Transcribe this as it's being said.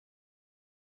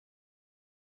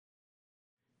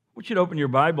I want you to open your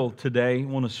Bible today. I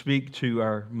want to speak to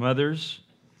our mothers.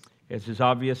 As is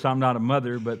obvious, I'm not a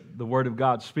mother, but the Word of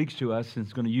God speaks to us, and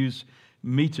it's going to use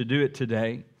me to do it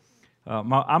today. I'm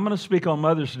going to speak on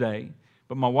Mother's Day,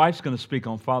 but my wife's going to speak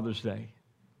on Father's Day.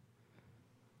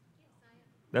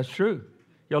 That's true.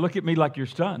 Y'all look at me like you're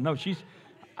stunned. No,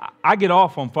 I get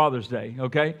off on Father's Day,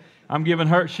 okay? I'm giving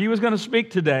her, she was going to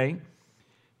speak today,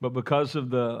 but because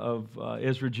of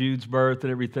Ezra Jude's birth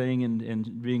and everything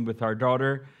and being with our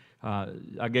daughter,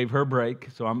 I gave her a break.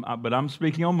 But I'm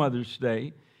speaking on Mother's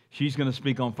Day. She's going to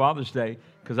speak on Father's Day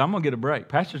because I'm going to get a break.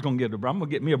 Pastor's going to get a break. I'm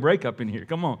going to get me a break up in here.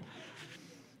 Come on.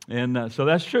 And so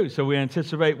that's true. So we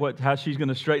anticipate how she's going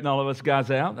to straighten all of us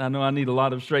guys out. I know I need a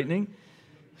lot of straightening.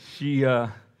 She's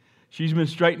been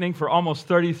straightening for almost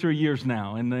 33 years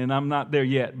now, and I'm not there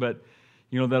yet. But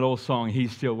you know that old song,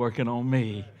 He's Still Working on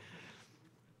Me.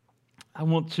 I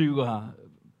want to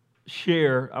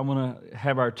I want to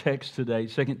have our text today,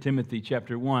 2 Timothy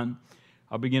chapter 1.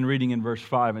 I'll begin reading in verse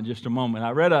 5 in just a moment.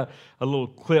 I read a little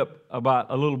clip about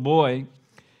a little boy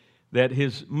that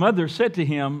his mother said to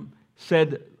him,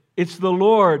 "It's the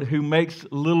Lord who makes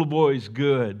little boys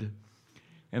good."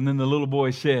 And then the little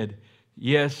boy said,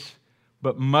 "Yes,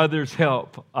 but mothers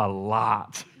help a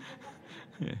lot."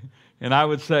 And I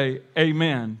would say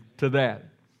amen to that.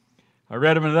 I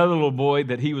read of another little boy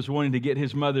that he was wanting to get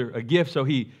his mother a gift, so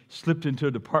he slipped into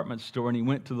a department store and he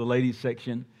went to the ladies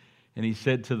section and he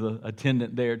said to the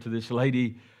attendant there, to this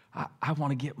lady, I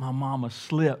want to get my mom a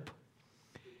slip.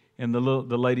 And the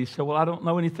lady said, "Well, I don't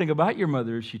know anything about your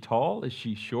mother. Is she tall? Is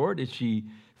she short? Is she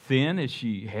thin? Is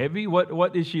she heavy?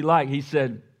 What is she like?" He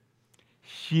said,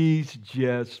 "She's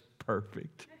just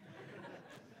perfect."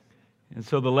 And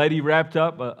so the lady wrapped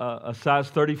up a size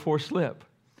 34 slip.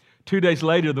 2 days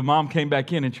later, the mom came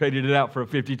back in and traded it out for a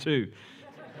 52.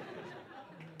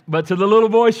 But to the little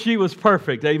boy, she was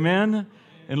perfect. Amen?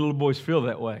 And little boys feel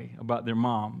that way about their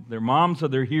mom. Their moms are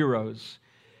their heroes.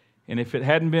 And if it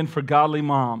hadn't been for godly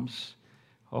moms,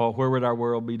 where would our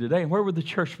world be today? And where would the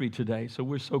church be today? So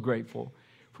we're so grateful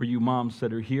for you moms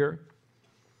that are here.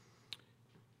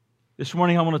 This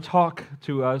morning, I want to talk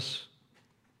to us,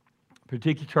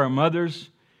 particularly to our mothers,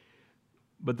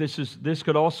 but this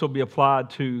could also be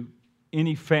applied to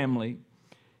any family.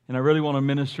 And I really want to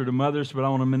minister to mothers, but I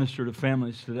want to minister to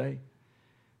families today.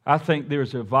 I think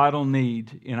there's a vital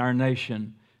need in our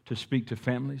nation to speak to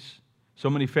families. So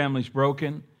many families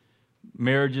broken,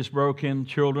 marriages broken,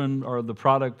 children are the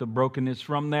product of brokenness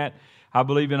from that. I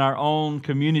believe in our own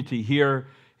community here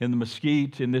in the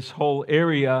Mesquite, in this whole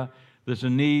area, there's a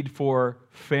need for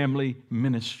family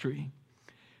ministry.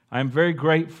 I'm very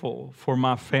grateful for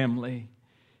my family.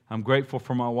 I'm grateful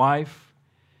for my wife.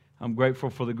 I'm grateful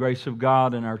for the grace of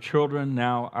God and our children,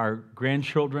 now our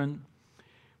grandchildren.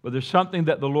 But there's something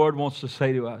that the Lord wants to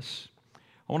say to us.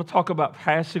 I want to talk about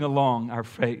passing along our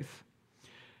faith.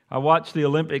 I watched the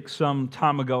Olympics some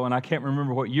time ago, and I can't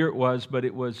remember what year it was, but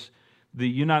it was the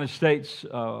United States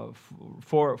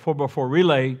 4x4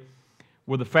 relay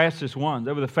were the fastest ones.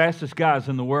 They were the fastest guys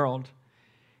in the world.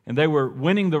 And they were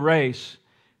winning the race,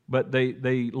 but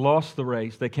they lost the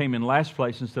race. They came in last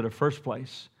place instead of first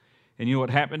place. And you know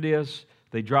what happened is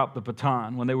they dropped the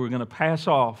baton. When they were going to pass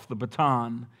off the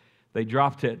baton, they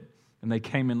dropped it and they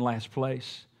came in last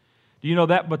place. Do you know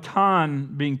that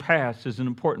baton being passed is an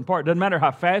important part? It doesn't matter how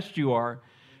fast you are,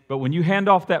 but when you hand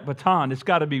off that baton, it's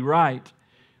got to be right.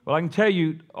 Well, I can tell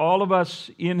you, all of us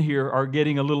in here are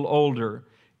getting a little older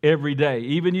every day.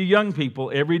 Even you young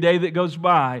people, every day that goes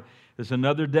by, there's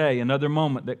another day, another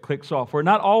moment that clicks off. We're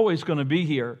not always going to be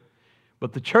here,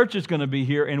 but the church is going to be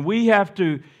here, and we have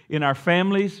to, in our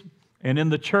families and in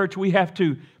the church, we have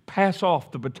to pass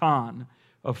off the baton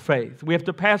of faith. We have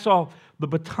to pass off the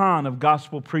baton of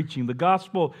gospel preaching, the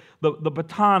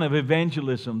baton of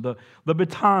evangelism, the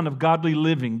baton of godly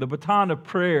living, the baton of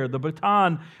prayer, the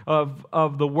baton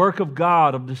of the work of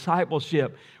God, of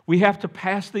discipleship. We have to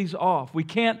pass these off. We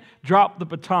can't drop the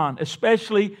baton,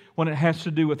 especially when it has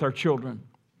to do with our children.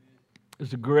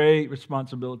 It's a great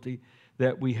responsibility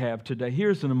that we have today.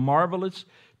 Here's a marvelous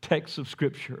text of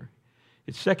Scripture.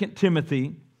 It's 2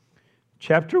 Timothy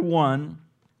chapter 1,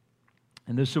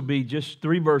 and this will be just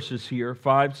 3 verses here,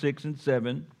 5, 6, and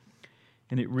 7,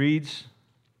 and it reads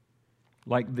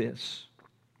like this.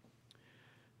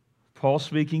 Paul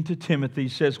speaking to Timothy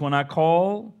says, "When I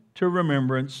call to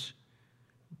remembrance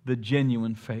the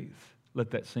genuine faith."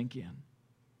 Let that sink in.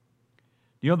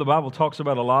 You know, the Bible talks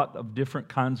about a lot of different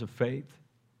kinds of faith.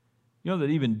 You know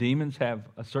that even demons have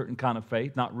a certain kind of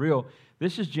faith, not real.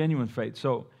 This is genuine faith.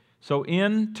 So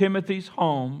in Timothy's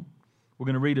home, we're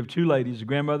going to read of 2 ladies, a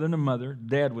grandmother and a mother.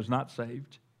 Dad was not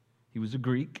saved. He was a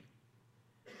Greek.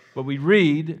 But we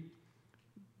read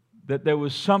that there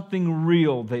was something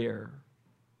real there.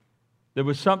 There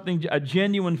was something, a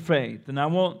genuine faith. And I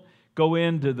won't go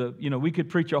into we could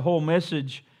preach a whole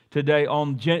message today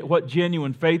on what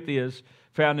genuine faith is,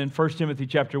 found in 1 Timothy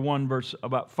chapter 1, verse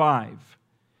about 5.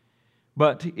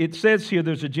 But it says here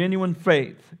there's a genuine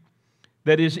faith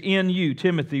that is in you,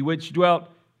 Timothy, which dwelt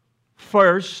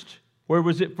first, where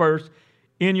was it first?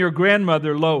 In your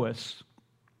grandmother Lois.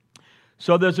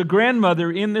 So there's a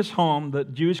grandmother in this home, the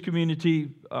Jewish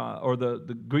community, or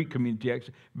the Greek community,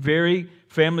 actually,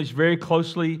 families very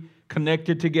closely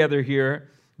connected together here.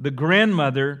 The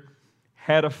grandmother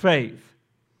had a faith.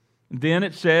 Then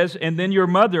it says, and then your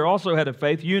mother also had a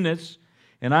faith, Eunice,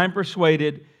 and I'm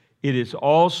persuaded it is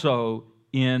also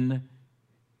in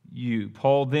you.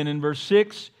 Paul then in verse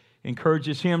 6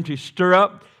 encourages him to stir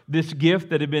up this gift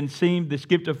that had been seen, this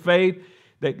gift of faith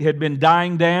that had been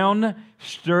dying down,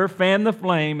 fan the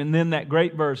flame, and then that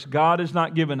great verse, God has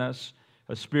not given us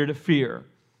a spirit of fear,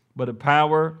 but of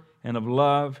power and of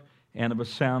love and of a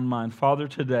sound mind. Father,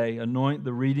 today, anoint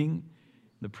the reading,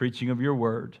 the preaching of your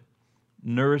word.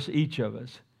 Nourish each of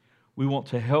us. We want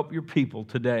to help your people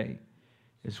today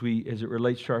as it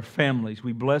relates to our families.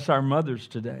 We bless our mothers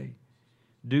today.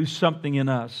 Do something in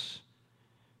us.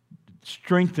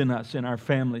 Strengthen us in our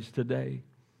families today.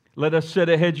 Let us set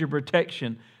a hedge of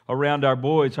protection around our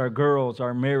boys, our girls,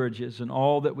 our marriages, and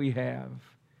all that we have.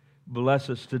 Bless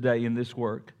us today in this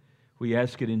work. We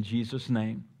ask it in Jesus'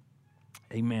 name.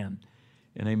 Amen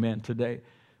and amen today.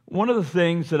 One of the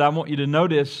things that I want you to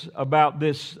notice about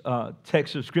this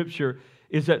text of Scripture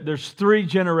is that there's 3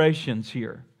 generations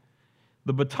here.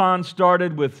 The baton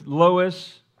started with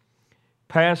Lois,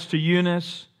 passed to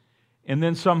Eunice, and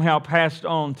then somehow passed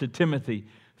on to Timothy.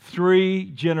 3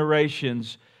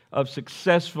 generations of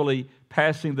successfully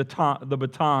passing the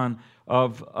baton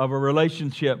of a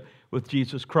relationship with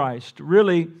Jesus Christ.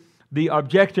 Really, the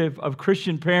objective of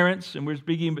Christian parents, and we're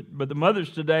speaking about the mothers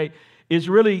today, is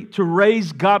really to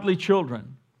raise godly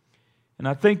children. And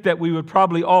I think that we would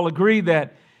probably all agree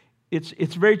that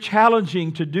it's very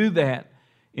challenging to do that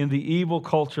in the evil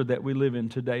culture that we live in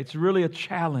today. It's really a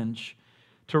challenge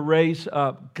to raise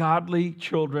up godly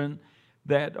children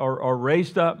that are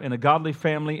raised up in a godly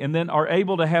family and then are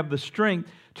able to have the strength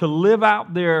to live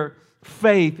out their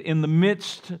faith in the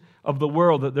midst of the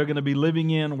world that they're going to be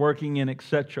living in, working in,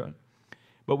 etc.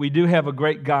 But we do have a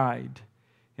great guide.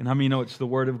 And how many know it's the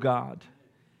Word of God?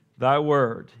 Thy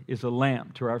Word is a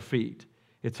lamp to our feet.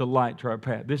 It's a light to our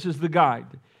path. This is the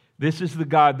guide. This is the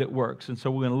guide that works. And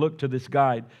so we're going to look to this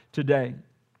guide today.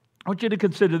 I want you to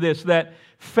consider this, that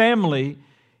family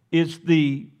is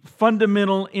the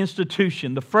fundamental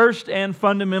institution, the first and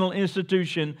fundamental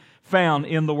institution found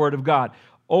in the Word of God.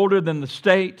 Older than the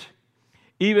state,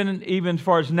 even as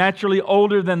far as naturally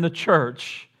older than the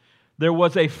church, there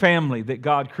was a family that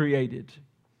God created.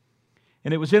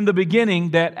 And it was in the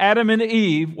beginning that Adam and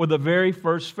Eve were the very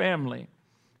first family.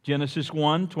 Genesis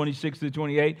 1, 26 through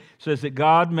 28 says that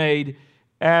God made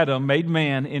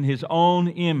man in His own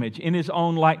image, in His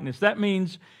own likeness. That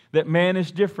means that man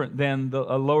is different than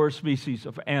a lower species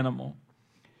of animal.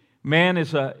 Man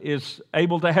is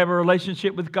able to have a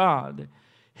relationship with God.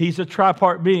 He's a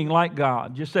tripart being like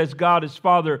God. Just as God is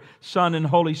Father, Son, and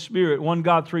Holy Spirit, one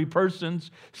God, 3 persons,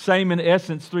 same in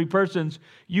essence, 3 persons,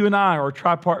 you and I are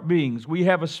tripart beings. We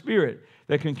have a spirit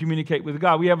that can communicate with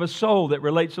God. We have a soul that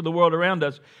relates to the world around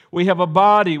us. We have a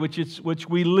body which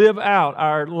we live out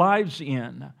our lives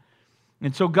in.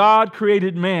 And so God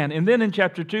created man. And then in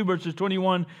chapter 2, verses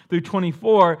 21 through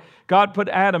 24, God put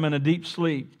Adam in a deep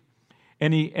sleep.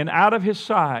 And out of his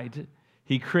side,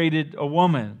 He created a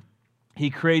woman. He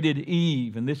created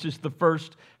Eve, and this is the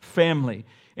first family.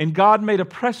 And God made a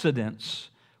precedence,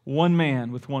 one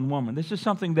man with one woman. This is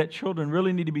something that children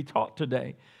really need to be taught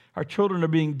today. Our children are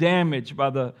being damaged by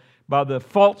the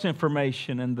false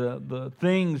information and the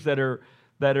things that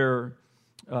are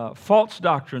false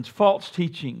doctrines, false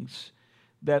teachings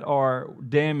that are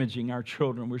damaging our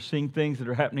children. We're seeing things that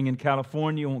are happening in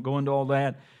California. I won't go into all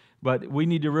that, but we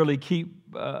need to really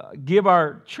give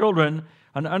our children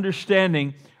an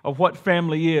understanding of what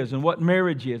family is and what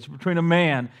marriage is between a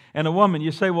man and a woman.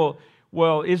 You say, well,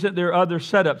 isn't there other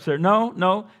setups there?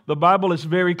 No. The Bible is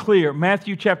very clear.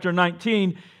 Matthew chapter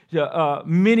 19,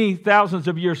 many thousands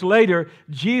of years later,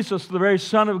 Jesus, the very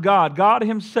Son of God, God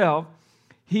Himself,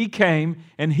 He came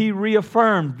and He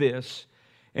reaffirmed this.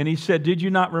 And He said, did you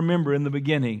not remember in the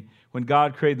beginning when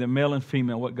God created them, male and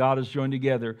female, what God has joined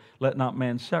together, let not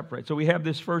man separate. So we have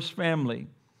this first family.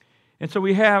 And so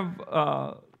we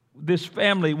have this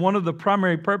family. One of the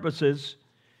primary purposes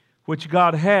which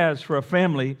God has for a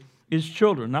family is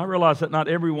children. Now, I realize that not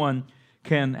everyone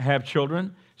can have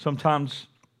children. Sometimes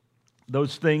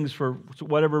those things, for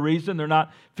whatever reason, they're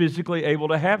not physically able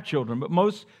to have children. But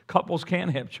most couples can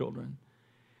have children.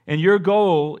 And your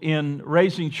goal in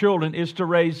raising children is to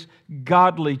raise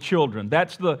godly children.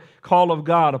 That's the call of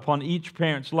God upon each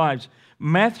parent's lives.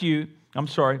 Malachi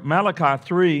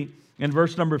 3 and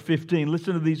verse number 15.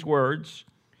 Listen to these words.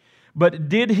 But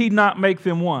did He not make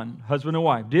them one? Husband and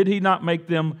wife. Did He not make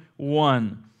them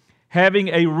one? Having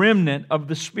a remnant of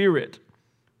the Spirit.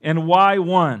 And why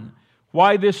one?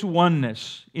 Why this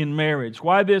oneness in marriage?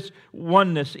 Why this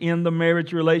oneness in the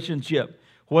marriage relationship?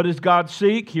 What does God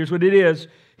seek? Here's what it is.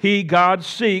 God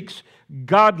seeks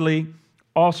godly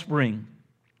offspring.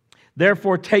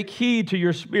 Therefore, take heed to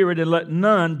your spirit and let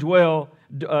none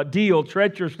deal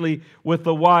treacherously with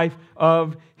the wife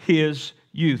of his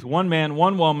youth. One man,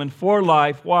 one woman for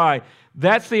life. Why?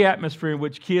 That's the atmosphere in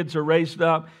which kids are raised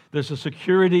up. There's a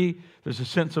security. There's a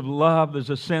sense of love. There's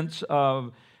a sense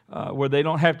of where they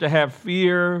don't have to have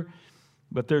fear.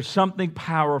 But there's something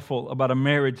powerful about a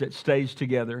marriage that stays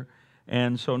together.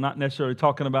 And so not necessarily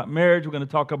talking about marriage. We're going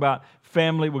to talk about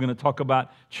family. We're going to talk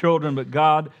about children. But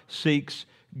God seeks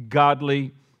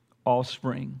godly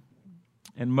offspring.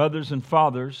 And mothers and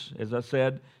fathers, as I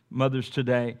said, mothers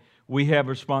today, we have a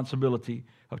responsibility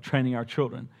of training our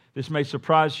children. This may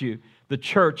surprise you. The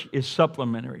church is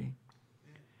supplementary.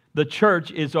 The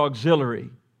church is auxiliary.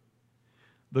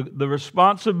 The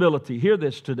responsibility, hear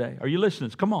this today. Are you listening?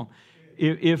 Come on.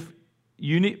 If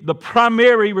you need, the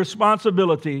primary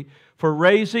responsibility for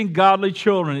raising godly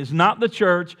children is not the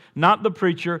church, not the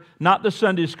preacher, not the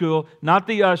Sunday school, not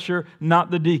the usher,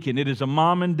 not the deacon. It is a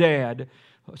mom and dad.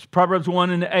 Proverbs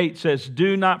 1:8 says,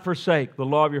 do not forsake the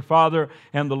law of your father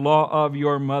and the law of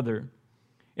your mother.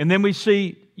 And then we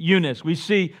see Eunice, we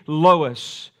see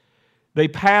Lois. They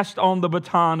passed on the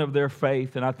baton of their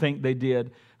faith, and I think they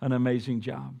did an amazing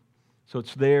job. So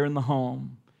it's there in the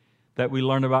home that we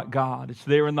learn about God. It's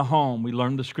there in the home we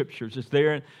learn the Scriptures. It's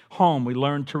there at home we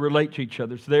learn to relate to each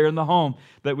other. It's there in the home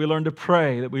that we learn to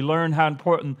pray, that we learn how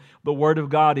important the Word of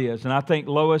God is. And I think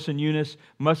Lois and Eunice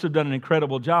must have done an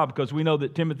incredible job, because we know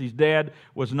that Timothy's dad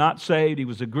was not saved. He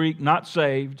was a Greek, not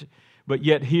saved. But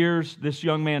yet here's this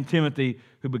young man, Timothy,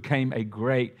 who became a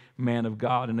great man of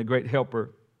God and a great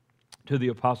helper to the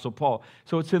Apostle Paul.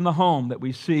 So it's in the home that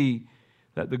we see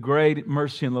that the great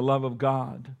mercy and the love of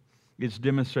God is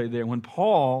demonstrated there. When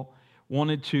Paul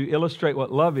wanted to illustrate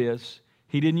what love is,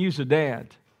 he didn't use a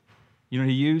dad. You know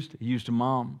what he used? He used a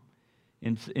mom.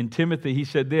 In Timothy, he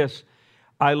said this,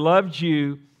 I loved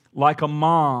you like a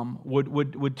mom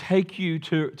would take you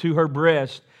to her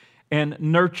breast and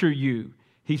nurture you.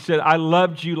 He said, I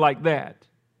loved you like that.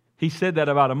 He said that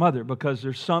about a mother because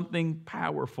there's something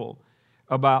powerful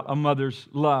about a mother's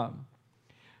love.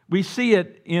 We see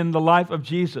it in the life of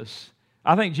Jesus.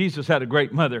 I think Jesus had a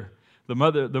great mother.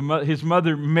 His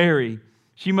mother, Mary,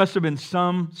 she must have been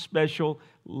some special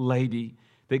lady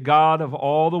that God, of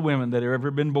all the women that have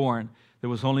ever been born, there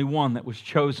was only one that was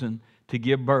chosen to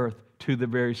give birth to the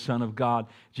very Son of God,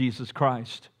 Jesus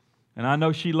Christ. And I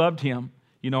know she loved Him.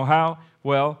 You know how?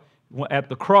 Well, at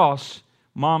the cross,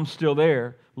 Mom's still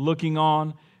there looking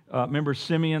on. Remember,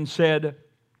 Simeon said,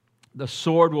 the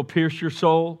sword will pierce your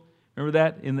soul. Remember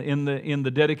that in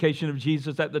the dedication of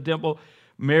Jesus at the temple?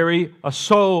 Mary, a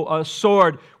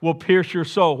sword will pierce your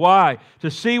soul. Why?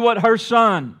 To see what her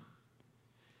son,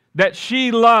 that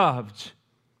she loved,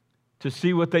 to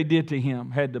see what they did to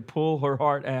him, had to pull her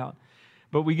heart out.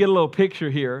 But we get a little picture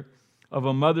here of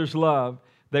a mother's love.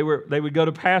 They would go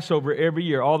to Passover every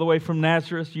year, all the way from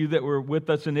Nazareth. You that were with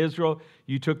us in Israel,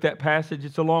 you took that passage.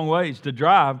 It's a long ways. To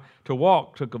drive, to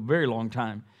walk, took a very long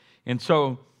time. And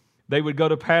so they would go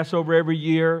to Passover every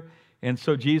year. And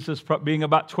so Jesus, being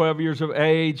about 12 years of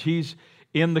age, he's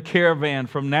in the caravan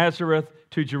from Nazareth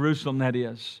to Jerusalem, that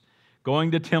is,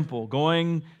 going to temple,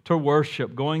 going to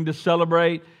worship, going to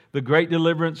celebrate the great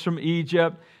deliverance from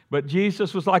Egypt. But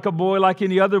Jesus was like a boy like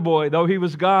any other boy. Though he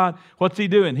was God, what's he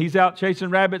doing? He's out chasing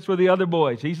rabbits with the other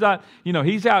boys. He's not,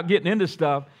 he's out getting into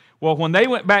stuff. Well, when they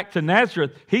went back to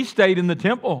Nazareth, he stayed in the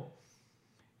temple.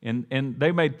 And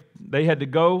they had to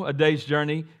go a day's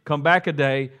journey, come back a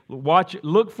day,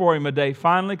 look for him a day.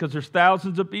 Finally, because there's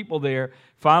thousands of people there,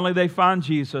 finally they find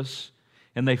Jesus,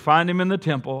 and they find him in the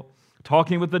temple,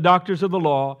 talking with the doctors of the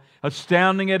law,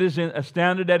 astounded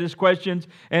at his questions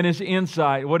and his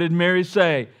insight. What did Mary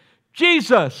say?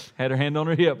 Jesus! Had her hand on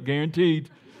her hip,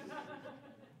 guaranteed.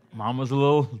 Mom was a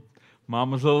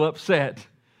little upset.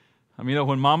 I mean,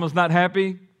 when Mama's not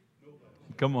happy,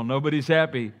 come on, nobody's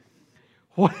happy.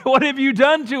 What have you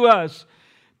done to us?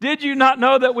 Did you not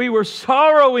know that we were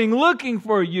sorrowing, looking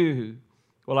for you?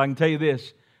 Well, I can tell you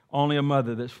this. Only a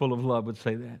mother that's full of love would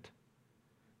say that.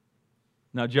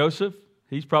 Now, Joseph,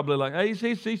 he's probably like, hey,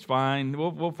 he's fine.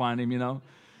 We'll find him, you know.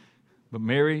 But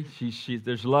Mary,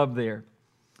 there's love there.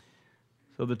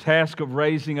 So the task of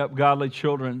raising up godly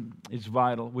children is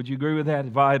vital. Would you agree with that?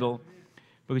 Vital.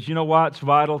 Because you know why it's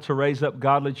vital to raise up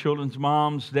godly children's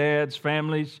moms, dads,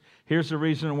 families? Here's the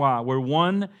reason why. We're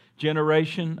one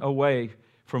generation away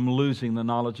from losing the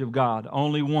knowledge of God.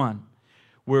 Only one.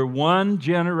 We're one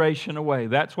generation away.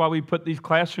 That's why we put these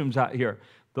classrooms out here.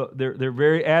 They're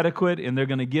very adequate, and they're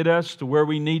going to get us to where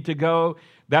we need to go.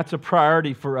 That's a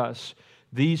priority for us.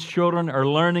 These children are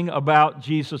learning about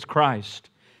Jesus Christ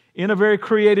in a very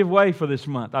creative way for this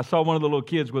month. I saw one of the little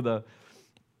kids with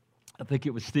I think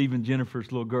it was Steve and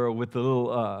Jennifer's little girl with the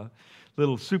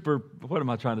little super, what am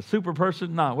I trying to, super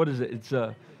person? No, what is it? It's,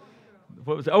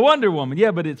 what was it? A Wonder Woman.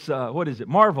 Yeah, but it's, what is it?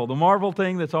 Marvel. The Marvel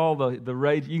thing, that's all the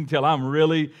rage. You can tell I'm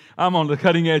on the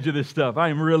cutting edge of this stuff. I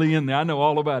am really in there. I know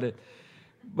all about it.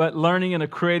 But learning in a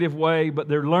creative way, but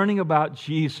they're learning about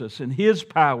Jesus and His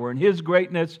power and His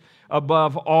greatness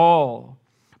above all.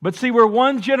 But see, we're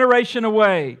one generation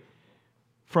away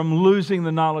from losing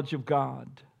the knowledge of God.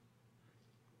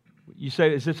 You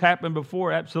say, has this happened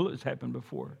before? Absolutely, it's happened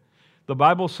before. The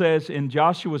Bible says in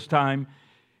Joshua's time,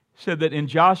 said that in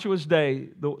Joshua's day,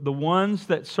 the ones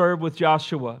that served with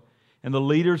Joshua and the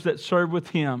leaders that served with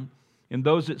him and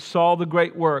those that saw the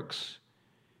great works,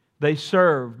 they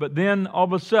served. But then all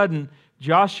of a sudden,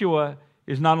 Joshua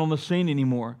is not on the scene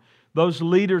anymore. Those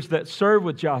leaders that served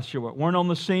with Joshua weren't on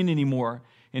the scene anymore.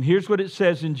 And here's what it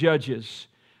says in Judges.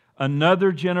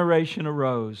 Another generation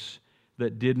arose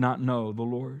that did not know the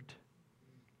Lord.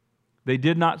 They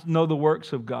did not know the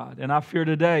works of God. And I fear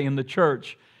today in the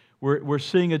church, we're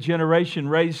seeing a generation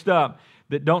raised up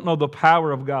that don't know the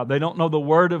power of God. They don't know the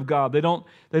Word of God. They don't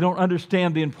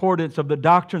understand the importance of the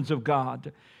doctrines of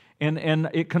God. And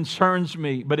it concerns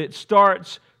me. But it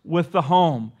starts with the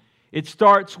home. It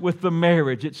starts with the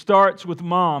marriage. It starts with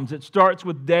moms. It starts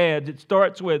with dads. It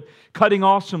starts with cutting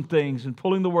off some things and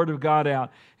pulling the Word of God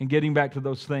out and getting back to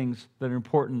those things that are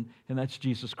important, and that's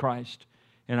Jesus Christ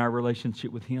and our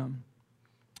relationship with Him.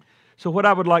 So what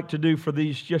I would like to do for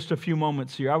these just a few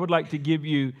moments here, I would like to give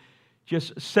you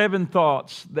just 7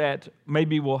 thoughts that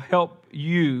maybe will help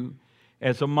you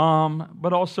as a mom,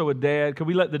 but also a dad. Could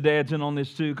we let the dads in on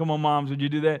this too? Come on, moms, would you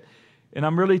do that? And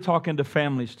I'm really talking to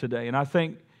families today, and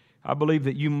I believe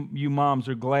that you moms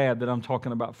are glad that I'm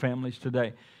talking about families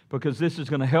today, because this is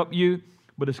going to help you,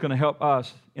 but it's going to help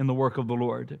us in the work of the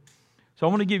Lord. So I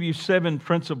want to give you 7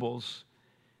 principles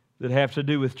that have to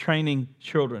do with training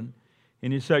children.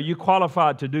 And you say, are you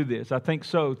qualified to do this? I think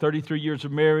so. 33 years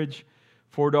of marriage,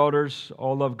 4 daughters,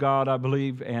 all love God, I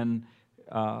believe. And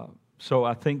so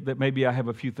I think that maybe I have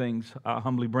a few things I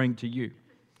humbly bring to you.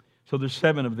 So there's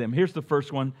 7 of them. Here's the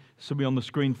first one. This will be on the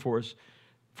screen for us.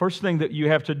 First thing that you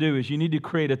have to do is you need to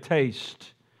create a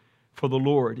taste for the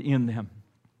Lord in them.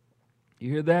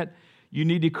 You hear that? You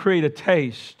need to create a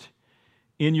taste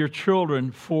in your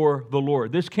children for the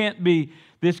Lord. This can't be,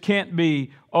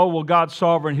 oh, well, God's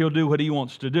sovereign, He'll do what He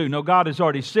wants to do. No, God has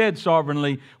already said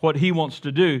sovereignly what He wants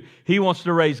to do. He wants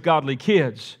to raise godly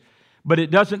kids. But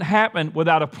it doesn't happen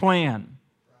without a plan.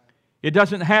 It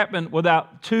doesn't happen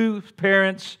without 2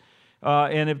 parents.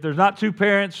 And if there's not 2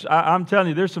 parents, I'm telling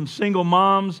you, there's some single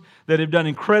moms that have done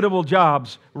incredible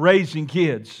jobs raising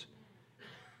kids.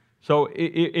 So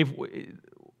if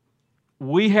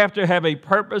we have to have a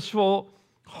purposeful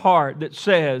heart that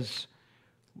says,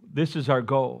 this is our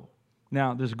goal.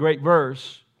 Now, there's a great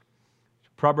verse,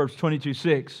 Proverbs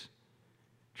 22:6.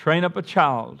 Train up a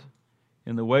child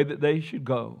in the way that they should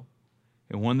go,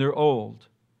 and when they're old,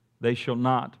 they shall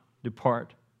not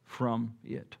depart from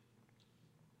it.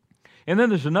 And then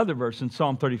there's another verse in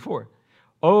Psalm 34.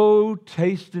 Oh,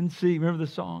 taste and see. Remember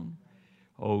the song?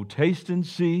 Oh, taste and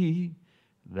see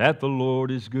that the Lord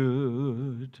is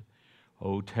good.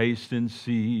 Oh, taste and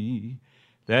see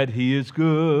that He is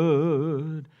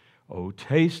good. Oh,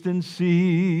 taste and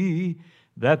see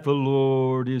that the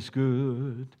Lord is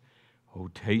good. Oh,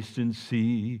 taste and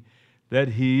see that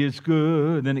He is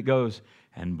good. Then it goes,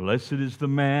 and blessed is the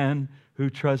man who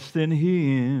trusts in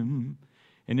Him.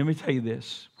 And let me tell you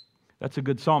this. That's a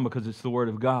good song because it's the Word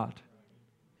of God.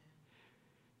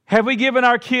 Have we given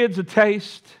our kids a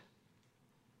taste?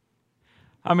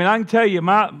 I mean, I can tell you,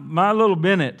 my little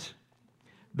Bennett,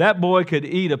 that boy could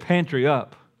eat a pantry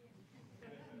up.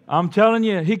 I'm telling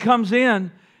you, he comes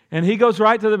in and he goes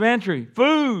right to the pantry.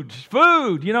 Food.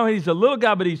 You know, he's a little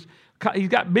guy, but he's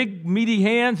got big, meaty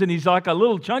hands, and he's like a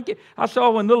little chunky. I saw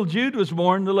when little Jude was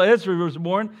born, little Ezra was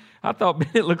born, I thought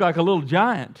Bennett looked like a little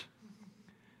giant.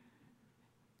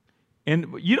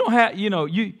 And you don't have,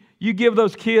 You give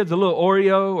those kids a little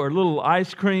Oreo or a little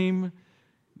ice cream,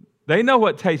 they know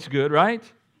what tastes good, right?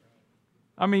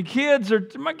 I mean,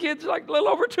 my kid's like a little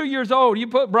over 2 years old. You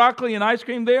put broccoli and ice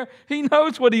cream there, he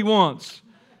knows what he wants.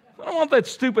 I don't want that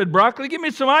stupid broccoli. Give me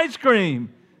some ice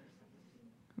cream.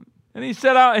 And he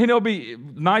said, there'll be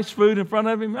nice food in front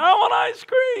of him. I want ice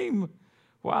cream.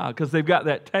 Wow, because they've got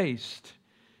that taste.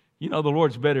 You know the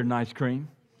Lord's better than ice cream.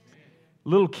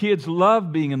 Little kids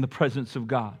love being in the presence of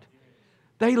God.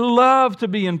 They love to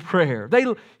be in prayer.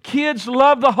 Kids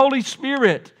love the Holy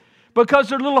Spirit because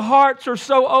their little hearts are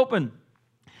so open.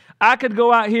 I could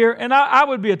go out here, and I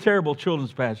would be a terrible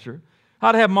children's pastor.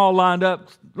 I'd have them all lined up.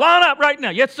 Line up right now.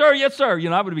 Yes, sir. Yes, sir.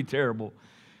 I would be terrible.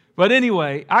 But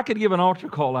anyway, I could give an altar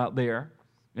call out there,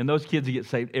 and those kids would get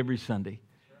saved every Sunday.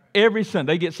 Every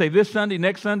Sunday. They get saved this Sunday,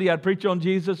 next Sunday. I'd preach on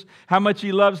Jesus, how much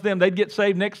He loves them. They'd get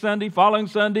saved next Sunday, following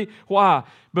Sunday. Why?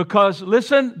 Because,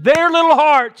 listen, their little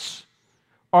hearts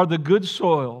are the good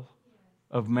soil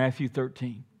of Matthew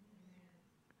 13.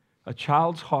 A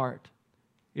child's heart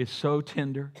is so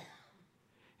tender.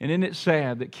 And isn't it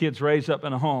sad that kids raise up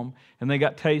in a home and they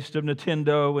got taste of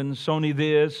Nintendo and Sony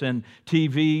this and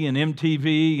TV and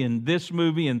MTV and this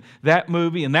movie and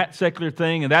that secular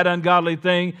thing and that ungodly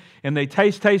thing, and they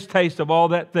taste of all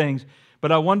that things.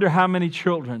 But I wonder how many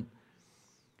children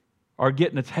are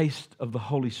getting a taste of the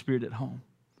Holy Spirit at home,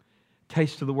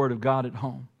 taste of the Word of God at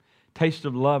home, taste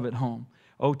of love at home.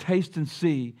 Oh, taste and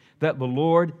see that the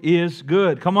Lord is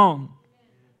good. Come on.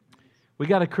 We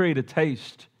got to create a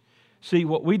taste. See,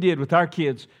 what we did with our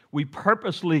kids, we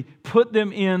purposely put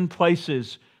them in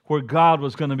places where God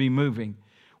was going to be moving.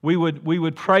 We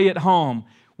would pray at home.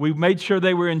 We made sure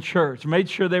they were in church, made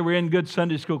sure they were in good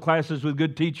Sunday school classes with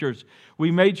good teachers. We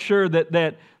made sure that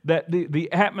the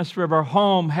atmosphere of our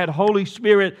home had Holy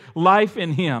Spirit life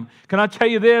in Him. Can I tell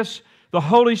you this? The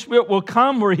Holy Spirit will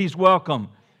come where He's welcome.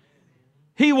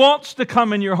 He wants to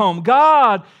come in your home.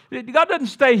 God doesn't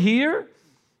stay here.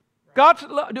 God's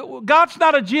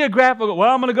not a geographical,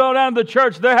 well, I'm going to go down to the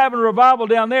church. They're having a revival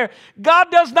down there. God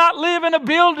does not live in a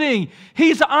building.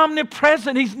 He's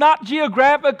omnipresent. He's not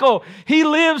geographical. He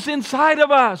lives inside of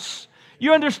us.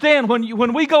 You understand,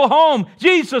 when we go home,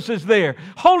 Jesus is there.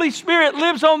 Holy Spirit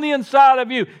lives on the inside of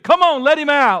you. Come on, let Him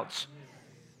out.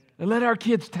 And let our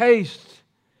kids taste.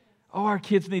 Oh, our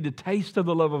kids need to taste of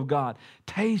the love of God.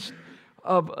 Taste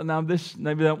of, now this,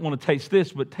 maybe they don't want to taste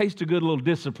this, but taste a good little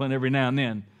discipline every now and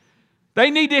then. They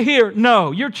need to hear,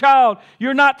 no, your child,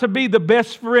 you're not to be the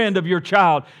best friend of your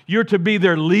child. You're to be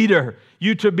their leader.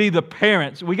 You to be the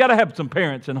parents. We got to have some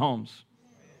parents in homes.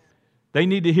 They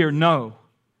need to hear no.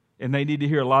 And they need to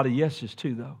hear a lot of yeses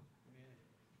too, though.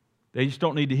 They just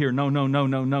don't need to hear no, no, no,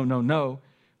 no, no, no, no.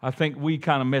 I think we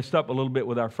kind of messed up a little bit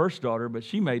with our first daughter, but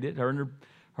she made it. Her and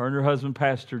her husband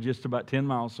pastor just about 10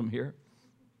 miles from here.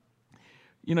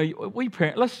 You know, we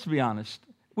parents, let's just be honest.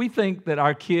 We think that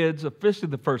our kids, especially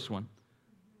the first one,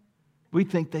 we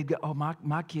think they've got, oh,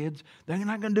 my kids, they're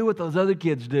not going to do what those other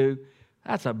kids do.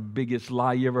 That's the biggest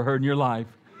lie you ever heard in your life.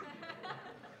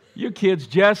 Your kid's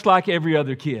just like every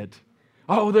other kid.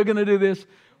 Oh, they're going to do this.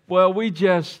 Well, we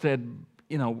just had,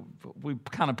 we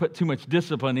kind of put too much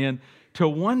discipline in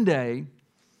till one day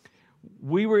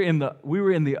we were in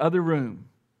the other room,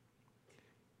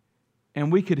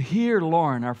 and we could hear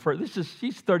Lauren,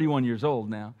 she's 31 years old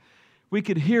now. We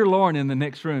could hear Lauren in the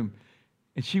next room,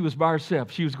 and she was by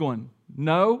herself. She was going,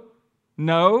 no,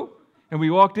 no. And we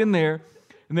walked in there,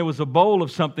 and there was a bowl of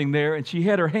something there, and she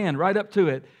had her hand right up to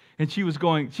it, and she was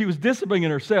disciplining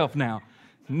herself now.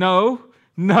 No,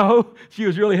 no. She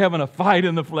was really having a fight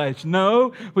in the flesh.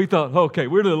 No. We thought, okay,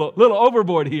 we're a little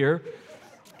overboard here.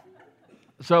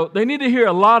 So they need to hear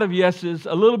a lot of yeses,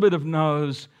 a little bit of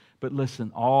no's, but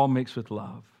listen, all mixed with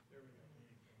love.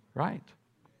 Right?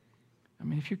 I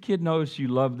mean, if your kid knows you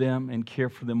love them and care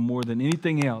for them more than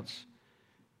anything else,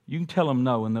 you can tell them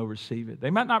no and they'll receive it. They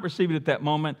might not receive it at that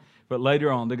moment, but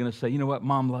later on they're going to say, you know what,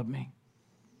 Mom loved me.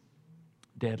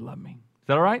 Dad loved me. Is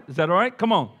that all right? Is that all right?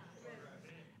 Come on.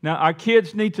 Now, our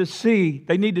kids need to see,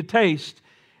 they need to taste,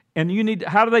 and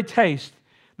how do they taste?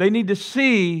 They need to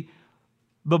see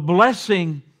the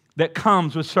blessing that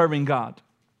comes with serving God.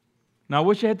 Now, I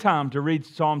wish I had time to read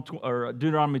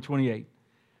Deuteronomy 28.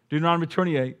 Deuteronomy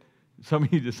 28. Some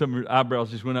of your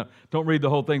eyebrows just went up. Don't read the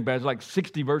whole thing, but it's like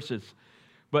 60 verses.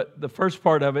 But the first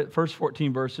part of it, first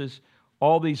 14 verses,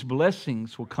 all these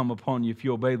blessings will come upon you if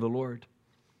you obey the Lord.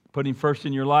 Put Him first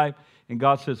in your life, and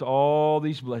God says all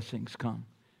these blessings come.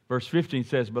 Verse 15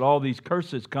 says, but all these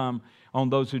curses come on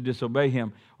those who disobey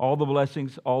Him. All the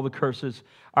blessings, all the curses.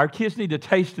 Our kids need to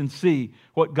taste and see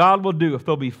what God will do if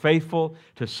they'll be faithful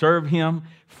to serve Him,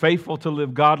 faithful to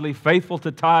live godly, faithful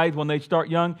to tithe when they start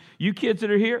young. You kids that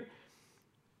are here,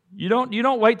 you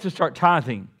don't wait to start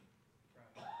tithing.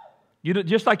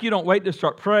 Just like you don't wait to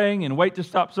start praying and wait to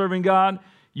stop serving God.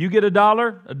 You get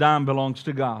 $1, a dime belongs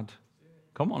to God.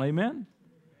 Come on, amen?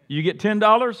 You get $10,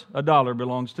 $1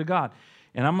 belongs to God.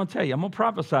 And I'm going to tell you, I'm going to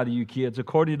prophesy to you kids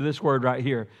according to this word right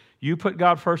here. You put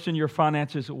God first in your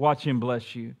finances, watch Him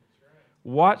bless you.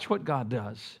 Watch what God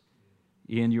does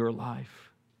in your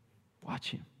life.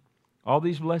 Watch Him. All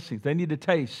these blessings, they need to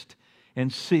taste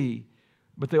and see,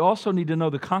 but they also need to know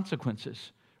the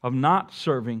consequences of not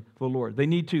serving the Lord. You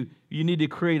need to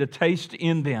create a taste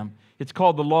in them. It's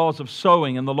called the laws of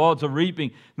sowing and the laws of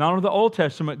reaping. Not only the Old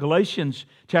Testament, Galatians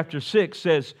chapter 6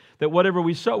 says that whatever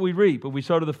we sow, we reap. If we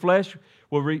sow to the flesh,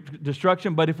 we'll reap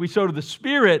destruction. But if we sow to the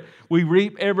Spirit, we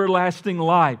reap everlasting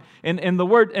life. And the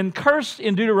word, and curse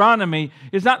in Deuteronomy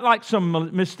is not like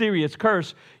some mysterious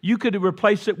curse. You could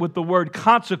replace it with the word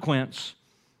consequence,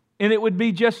 and it would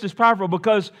be just as powerful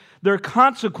because there are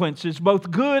consequences,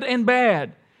 both good and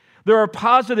bad. There are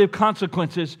positive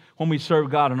consequences when we serve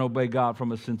God and obey God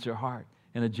from a sincere heart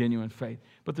and a genuine faith.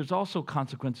 But there's also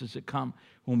consequences that come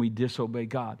when we disobey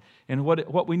God. And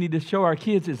what we need to show our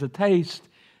kids is a taste.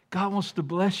 God wants to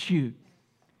bless you.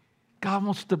 God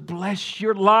wants to bless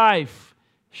your life.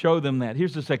 Show them that.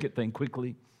 Here's the second thing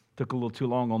quickly. Took a little too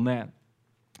long on that.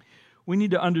 We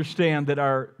need to understand that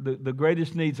the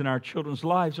greatest needs in our children's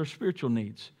lives are spiritual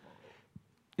needs.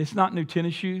 It's not new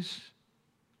tennis shoes.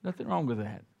 Nothing wrong with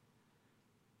that.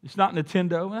 It's not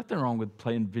Nintendo. Nothing wrong with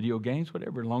playing video games,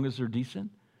 whatever, as long as they're decent.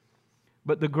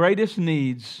 But the greatest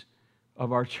needs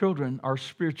of our children are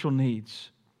spiritual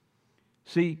needs.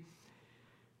 See,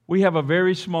 we have a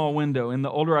very small window, and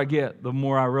the older I get, the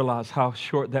more I realize how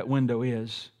short that window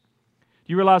is.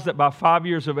 Do you realize that by 5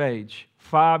 years of age,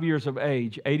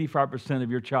 85%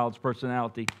 of your child's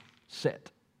personality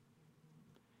set?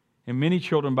 And many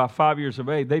children by 5 years of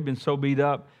age, they've been so beat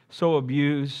up, so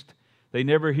abused. They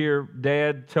never hear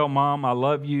dad tell mom, I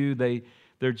love you.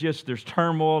 There's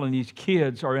turmoil, and these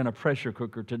kids are in a pressure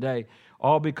cooker today,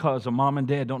 all because of mom and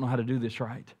dad don't know how to do this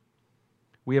right.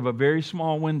 We have a very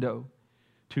small window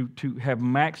to have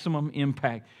maximum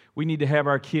impact. We need to have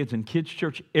our kids in kids'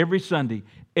 church every Sunday,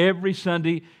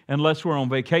 unless we're on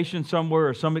vacation somewhere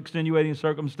or some extenuating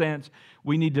circumstance.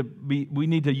 We need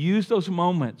to use those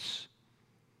moments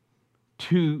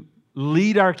to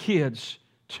lead our kids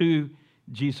to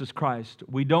Jesus Christ.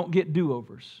 We don't get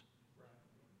do-overs.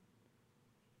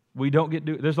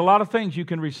 There's a lot of things you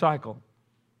can recycle.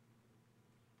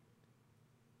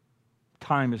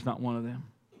 Time is not one of them.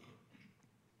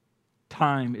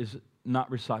 Time is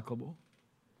not recyclable.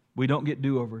 We don't get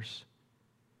do-overs.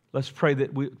 Let's pray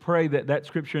that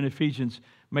scripture in Ephesians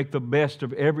make the best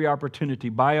of every opportunity.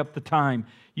 Buy up the time.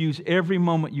 Use every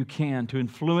moment you can to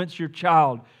influence your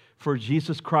child for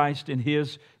Jesus Christ and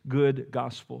His good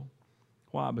gospel.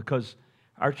 Why? Because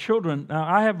our children, now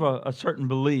I have a certain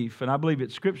belief, and I believe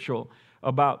it's scriptural,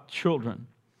 about children.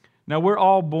 Now we're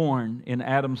all born in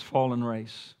Adam's fallen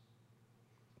race.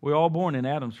 We're all born in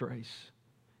Adam's race.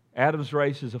 Adam's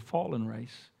race is a fallen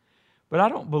race. But I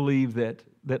don't believe that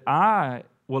I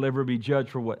will ever be judged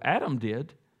for what Adam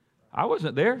did. I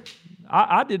wasn't there.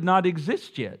 I did not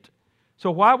exist yet.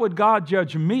 So why would God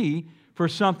judge me for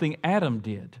something Adam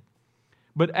did?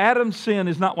 But Adam's sin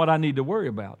is not what I need to worry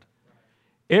about.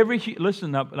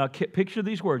 Listen up, and I'll picture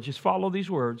these words. Just follow these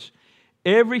words.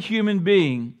 Every human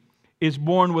being is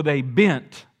born with a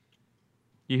bent.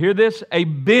 You hear this? A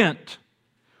bent.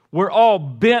 We're all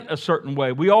bent a certain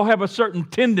way. We all have a certain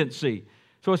tendency.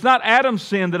 So it's not Adam's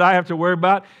sin that I have to worry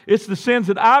about. It's the sins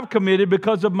that I've committed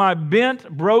because of my bent,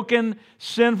 broken,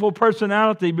 sinful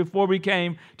personality before we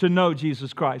came to know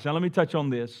Jesus Christ. Now let me touch on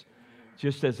this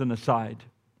just as an aside.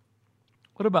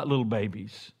 What about little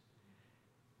babies?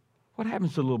 What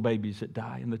happens to little babies that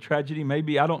die? And the tragedy,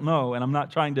 maybe, I don't know, and I'm not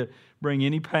trying to bring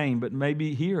any pain, but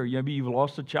maybe maybe you've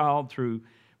lost a child through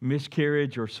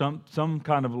miscarriage or some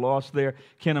kind of loss there.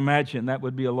 Can't imagine that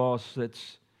would be a loss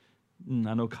that's,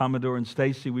 I know Commodore and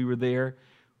Stacy, we were there.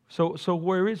 So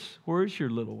where is your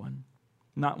little one?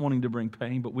 Not wanting to bring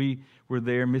pain, but we were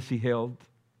there. Missy held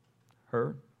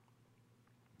her.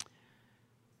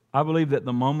 I believe that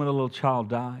the moment a little child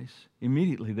dies,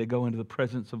 immediately they go into the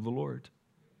presence of the Lord.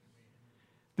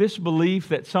 This belief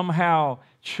that somehow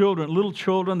little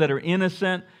children that are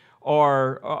innocent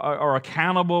are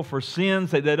accountable for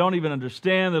sins that they don't even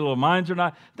understand, their little minds are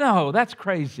not. No, that's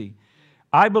crazy.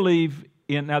 I believe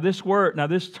now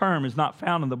this term is not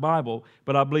found in the Bible,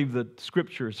 but I believe the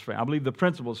Scripture is found. I believe the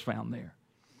principle is found there.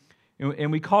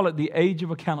 And we call it the age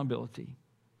of accountability.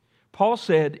 Paul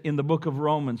said in the book of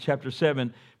Romans, chapter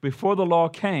 7, before the law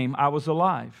came, I was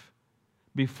alive.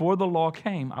 Before the law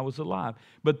came, I was alive.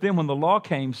 But then when the law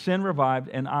came, sin revived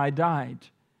and I died.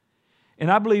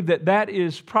 And I believe that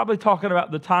is probably talking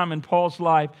about the time in Paul's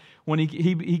life when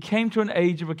he came to an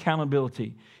age of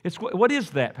accountability. What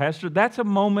is that, Pastor? That's a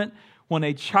moment when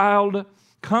a child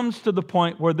comes to the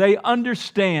point where they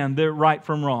understand their right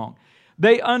from wrong.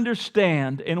 They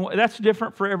understand, and that's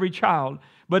different for every child.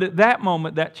 But at that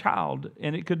moment, that child,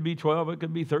 and it could be 12, it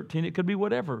could be 13, it could be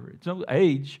whatever. It's no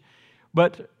age.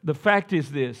 But the fact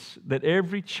is this, that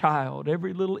every child,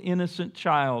 every little innocent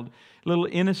child, little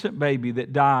innocent baby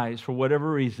that dies for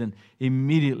whatever reason,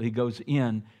 immediately goes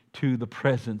into the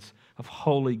presence of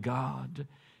holy God,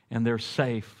 and they're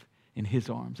safe in His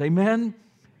arms. Amen?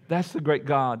 That's the great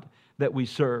God that we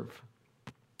serve.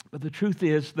 But the truth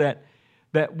is that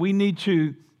we need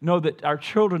to know that our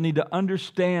children need to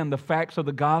understand the facts of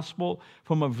the gospel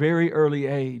from a very early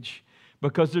age,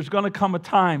 because there's going to come a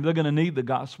time they're going to need the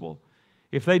gospel.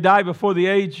 If they die before the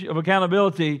age of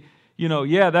accountability,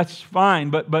 that's fine.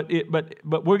 But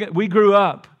we grew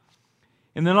up,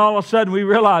 and then all of a sudden we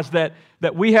realize that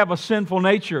we have a sinful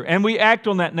nature, and we act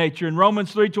on that nature. And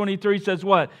Romans 3:23 says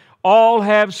what? All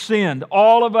have sinned.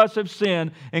 All of us have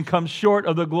sinned and come short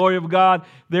of the glory of God.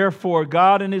 Therefore,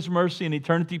 God in His mercy in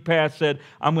eternity past said,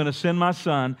 I'm going to send my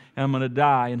Son, and I'm going to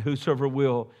die, and whosoever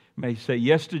will may say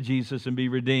yes to Jesus and be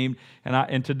redeemed.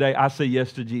 And today I say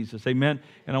yes to Jesus. Amen?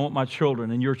 And I want my children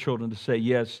and your children to say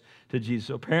yes to Jesus.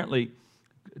 So apparently,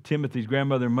 Timothy's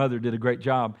grandmother and mother did a great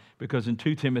job, because in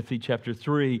 2 Timothy chapter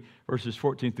 3, verses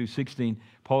 14 through 16,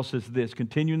 Paul says this,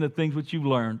 continuing the things which you've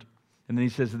learned. And then he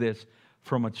says this,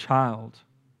 from a child,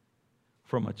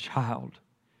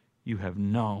 you have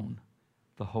known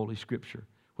the Holy Scripture,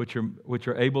 which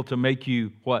are able to make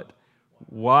you what?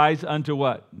 Wise unto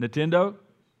what? Nintendo?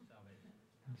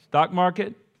 Stock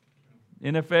market?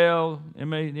 NFL,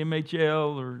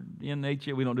 MHL, or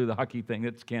NHL? We don't do the hockey thing.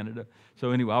 That's Canada.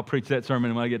 So anyway, I'll preach that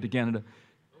sermon when I get to Canada.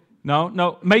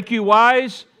 No. Make you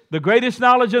wise. The greatest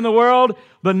knowledge in the world.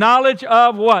 The knowledge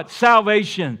of what?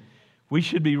 Salvation. We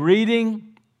should be reading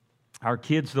our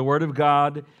kids the Word of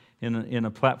God in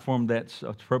a platform that's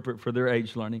appropriate for their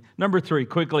age learning. Number 3,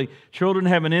 quickly, children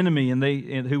have an enemy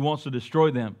and who wants to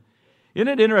destroy them. Isn't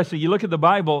it interesting? You look at the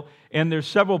Bible, and there's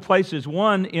several places.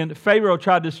 One, in Pharaoh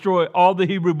tried to destroy all the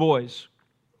Hebrew boys.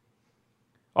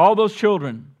 All those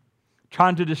children,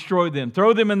 trying to destroy them,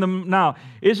 throw them in the Nile.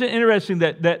 Isn't it interesting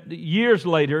that years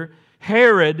later,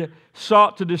 Herod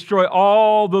sought to destroy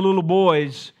all the little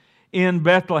boys in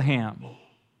Bethlehem?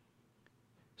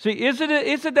 See,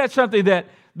 isn't that something that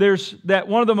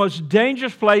one of the most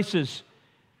dangerous places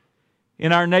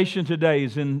in our nation today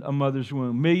is in a mother's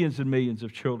womb? Millions and millions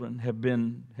of children have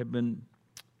been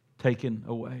taken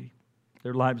away.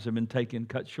 Their lives have been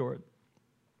cut short.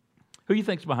 Who do you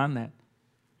think's behind that?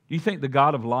 Do you think the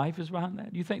God of life is behind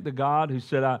that? Do you think the God who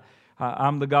said,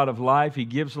 I'm the God of life, He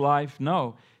gives life?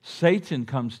 No. Satan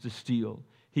comes to steal.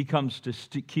 He comes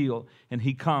to kill, and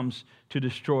he comes to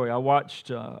destroy. I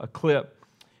watched a clip.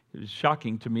 It was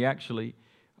shocking to me, actually,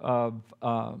 of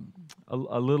a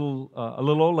little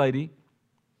old lady,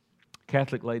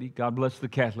 Catholic lady. God bless the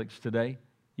Catholics today.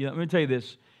 Let me tell you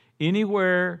this.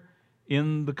 Anywhere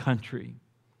in the country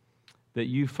that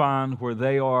you find where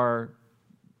they are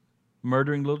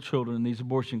murdering little children in these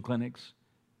abortion clinics,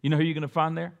 you know who you're going to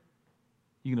find there?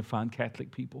 You're going to find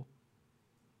Catholic people.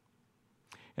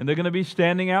 And they're going to be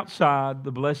standing outside,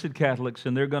 the blessed Catholics,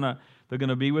 and they're going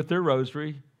to be with their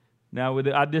rosary. Now,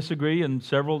 I disagree in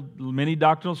many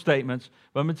doctrinal statements,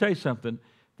 but I'm going to tell you something.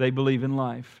 They believe in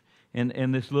life.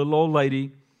 And this little old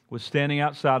lady was standing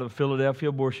outside of a Philadelphia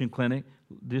abortion clinic,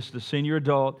 just a senior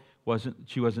adult.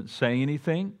 She wasn't saying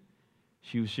anything.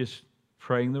 She was just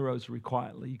praying the rosary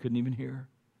quietly. You couldn't even hear her.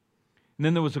 And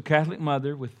then there was a Catholic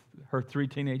mother with her 3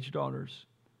 teenage daughters.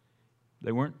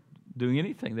 They weren't doing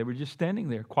anything. They were just standing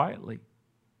there quietly,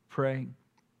 praying.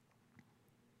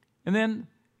 And then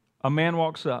a man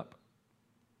walks up.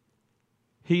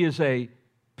 He is a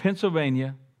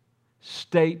Pennsylvania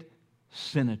state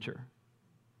senator.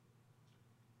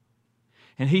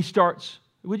 And he starts,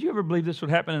 would you ever believe this would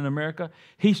happen in America?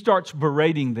 He starts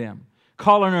berating them,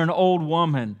 calling her an old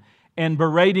woman and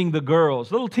berating the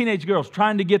girls, little teenage girls,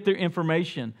 trying to get their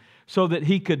information so that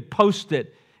he could post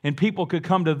it and people could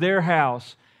come to their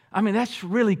house. I mean, that's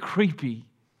really creepy.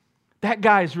 That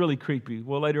guy is really creepy.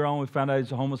 Well, later on we found out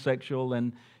he's a homosexual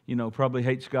and, probably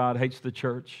hates God, hates the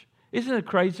church. Isn't it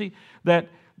crazy that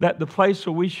the place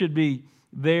where we should be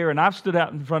there, and I've stood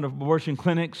out in front of abortion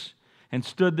clinics and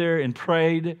stood there and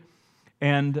prayed.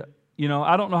 And, you know,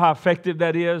 I don't know how effective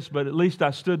that is, but at least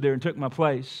I stood there and took my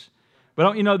place. But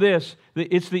don't you know this?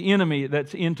 It's the enemy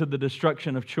that's into the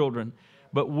destruction of children.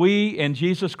 But we and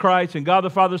Jesus Christ and God the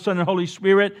Father, Son, and Holy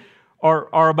Spirit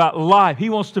are about life. He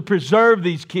wants to preserve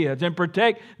these kids and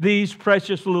protect these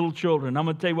precious little children. I'm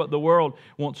going to tell you what the world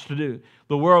wants to do.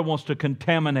 The world wants to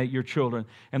contaminate your children.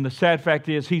 And the sad fact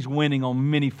is he's winning on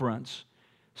many fronts.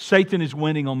 Satan is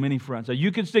winning on many fronts. Now,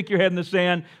 you can stick your head in the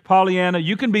sand, Pollyanna.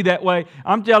 You can be that way.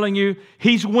 I'm telling you,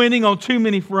 he's winning on too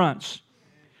many fronts.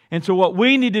 And so what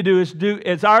we need to do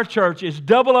as our church is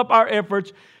double up our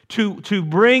efforts to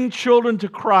bring children to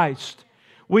Christ.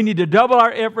 We need to double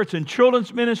our efforts in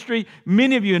children's ministry.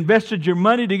 Many of you invested your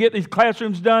money to get these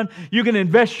classrooms done. You can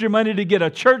invest your money to get a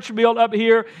church built up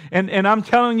here. And I'm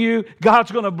telling you,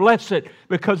 God's going to bless it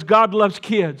because God loves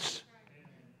kids.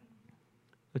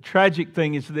 The tragic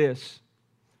thing is this.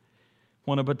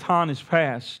 When a baton is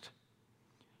passed,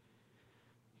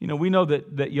 you know, we know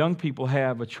that young people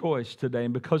have a choice today.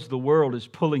 And because the world is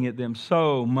pulling at them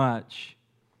so much,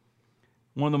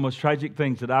 one of the most tragic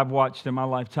things that I've watched in my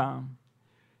lifetime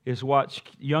is watch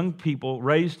young people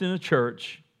raised in a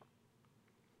church,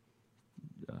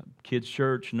 kids'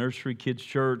 church, nursery, kids'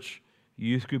 church,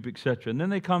 youth group, etc. And then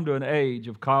they come to an age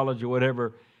of college or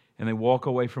whatever, and they walk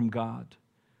away from God.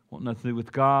 Want nothing to do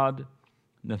with God,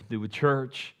 nothing to do with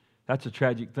church. That's a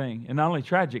tragic thing. And not only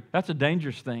tragic, that's a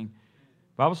dangerous thing.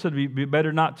 The Bible said it'd be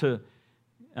better not to,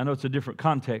 I know it's a different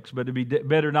context, but it'd be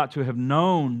better not to have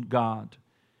known God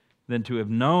than to have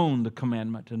known the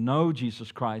commandment, to know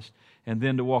Jesus Christ, and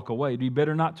then to walk away. It'd be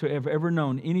better not to have ever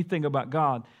known anything about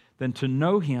God than to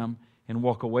know Him and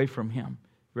walk away from Him.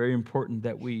 Very important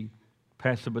that we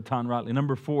pass the baton rightly.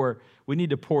 Number 4, we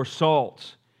need to pour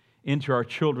salt into our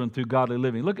children through godly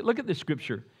living. Look at this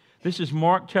scripture. This is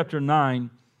Mark chapter 9,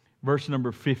 verse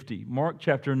number 50. Mark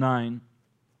chapter 9,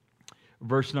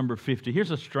 verse number 50.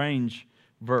 Here's a strange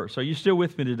verse. Are you still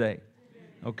with me today?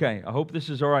 Okay, I hope this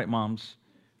is all right, moms.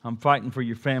 I'm fighting for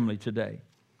your family today.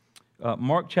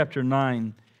 Mark chapter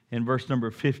 9 and verse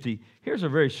number 50. Here's a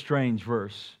very strange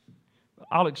verse.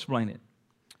 I'll explain it.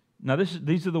 Now,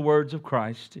 these are the words of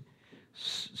Christ.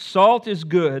 Salt is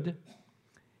good,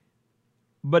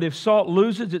 but if salt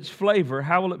loses its flavor,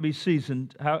 how will it be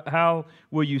seasoned? How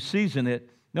will you season it?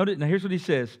 Notice, now here's what he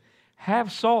says.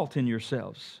 Have salt in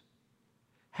yourselves.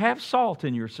 Have salt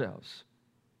in yourselves.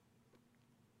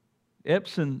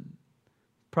 Epson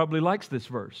probably likes this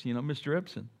verse, you know, Mr.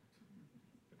 Epson.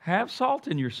 Have salt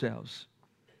in yourselves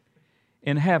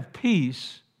and have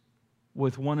peace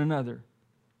with one another.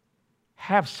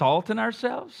 Have salt in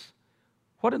ourselves?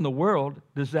 What in the world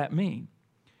does that mean?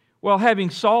 Well, having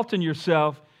salt in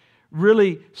yourself,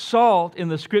 really, salt in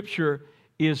the Scripture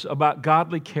is about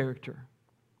godly character.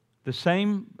 The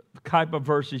same type of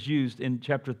verse is used in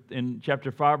chapter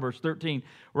 5, verse 13,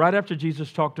 right after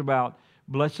Jesus talked about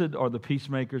blessed are the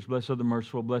peacemakers, blessed are the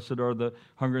merciful, blessed are the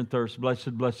hunger and thirst,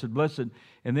 blessed, blessed, blessed.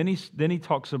 And then he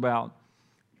talks about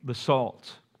the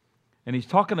salt. And he's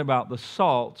talking about the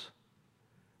salt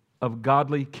of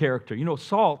godly character. You know,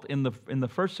 salt in the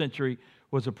first century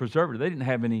was a preservative. They didn't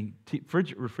have any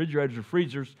refrigerators or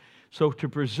freezers. So to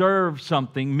preserve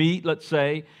something, meat, let's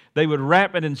say, they would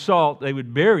wrap it in salt. They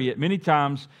would bury it many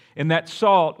times, and that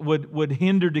salt would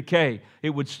hinder decay. It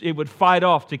would fight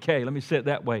off decay. Let me say it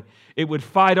that way. It would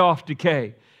fight off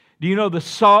decay. Do you know the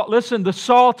salt? Listen, the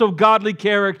salt of godly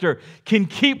character can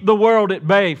keep the world at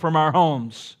bay from our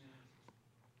homes.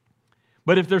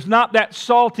 But if there's not that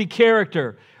salty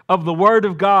character of the Word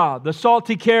of God, the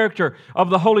salty character of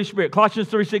the Holy Spirit, Colossians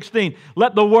 3:16,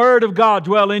 let the Word of God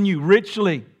dwell in you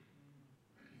richly.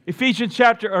 Galatians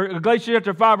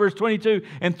chapter 5, verse 22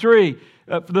 and 3,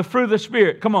 the fruit of the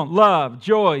Spirit. Come on, love,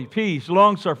 joy, peace,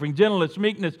 long-suffering, gentleness,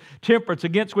 meekness, temperance,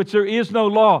 against which there is no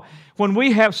law. When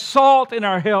we have salt in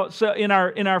our health, in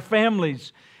our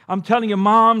families, I'm telling you,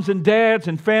 moms and dads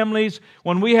and families,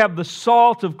 when we have the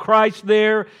salt of Christ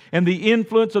there and the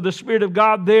influence of the Spirit of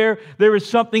God there is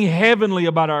something heavenly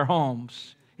about our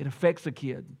homes. It affects the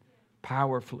kid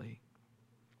powerfully.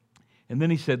 And then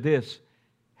he said this,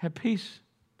 have peace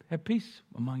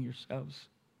among yourselves.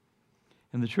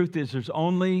 And the truth is, there's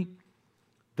only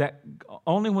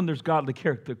when there's godly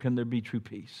character can there be true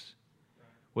peace.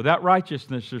 Without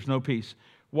righteousness, there's no peace.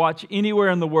 Watch anywhere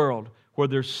in the world where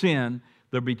there's sin,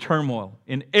 there'll be turmoil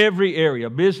in every area,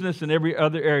 business and every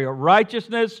other area.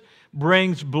 Righteousness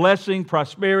brings blessing,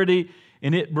 prosperity,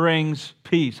 and it brings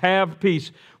peace. Have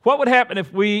peace. What would happen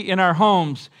if we, in our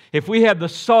homes, if we had the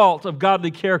salt of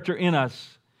godly character in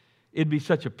us? It'd be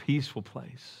such a peaceful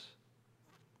place.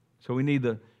 So we need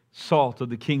the salt of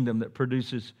the kingdom that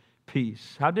produces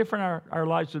peace. How different our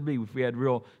lives would be if we had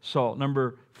real salt.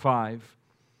 Number 5,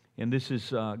 and this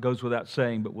is goes without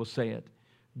saying, but we'll say it.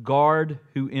 Guard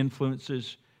who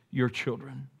influences your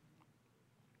children.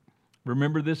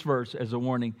 Remember this verse as a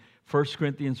warning. 1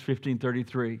 Corinthians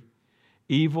 15:33.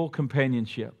 Evil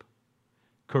companionship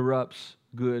corrupts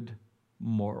good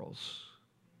morals.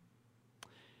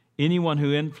 Anyone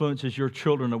who influences your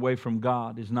children away from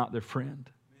God is not their friend.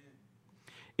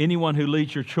 Anyone who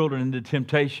leads your children into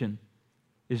temptation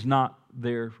is not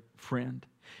their friend.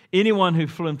 Anyone who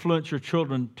influences your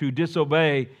children to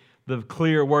disobey the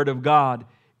clear word of God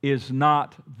is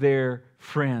not their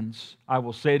friends. I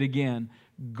will say it again.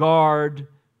 Guard,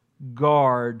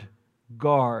 guard,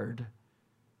 guard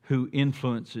who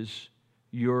influences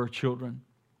your children.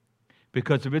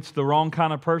 Because if it's the wrong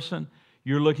kind of person,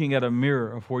 you're looking at a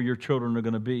mirror of where your children are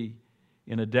going to be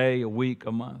in a day, a week,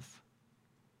 a month.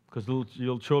 Because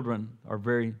little children are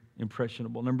very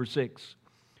impressionable. Number 6,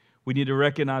 we need to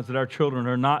recognize that our children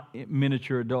are not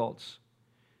miniature adults.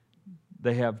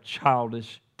 They have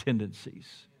childish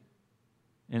tendencies.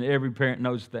 And every parent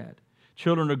knows that.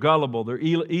 Children are gullible. They're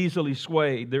easily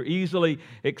swayed. They're easily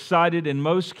excited. And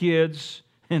most kids,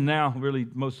 and now really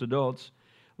most adults,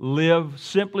 live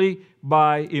simply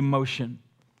by emotion.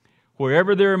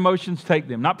 Wherever their emotions take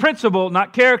them. Not principle,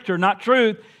 not character, not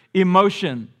truth,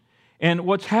 emotion. And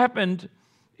what's happened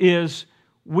is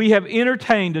we have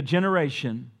entertained a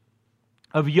generation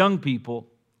of young people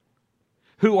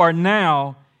who are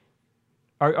now,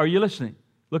 are you listening?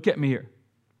 Look at me here.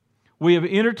 We have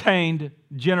entertained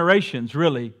generations,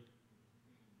 really,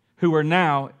 who are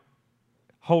now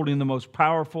holding the most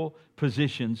powerful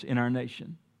positions in our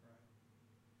nation.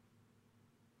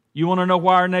 You want to know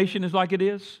why our nation is like it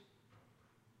is?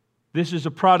 This is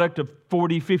a product of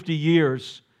 40, 50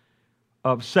 years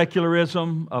of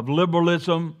secularism, of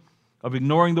liberalism, of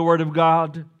ignoring the Word of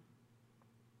God.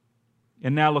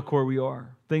 And now look where we are.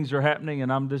 Things are happening,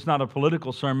 and this is not a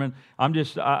political sermon.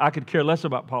 I could care less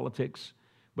about politics,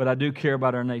 but I do care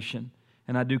about our nation,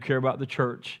 and I do care about the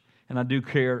church, and I do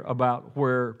care about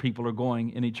where people are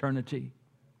going in eternity.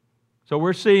 So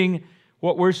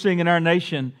what we're seeing in our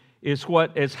nation is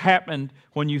what has happened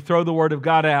when you throw the Word of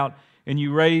God out and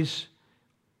you raise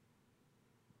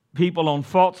people on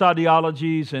false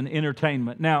ideologies and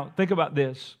entertainment. Now, think about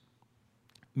this.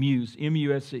 Muse,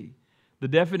 M-U-S-E. The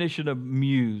definition of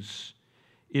muse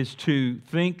is to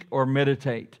think or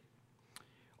meditate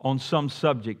on some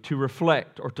subject, to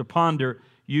reflect or to ponder,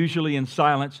 usually in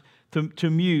silence. To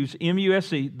muse,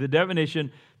 M-U-S-E, the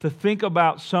definition, to think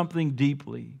about something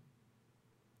deeply,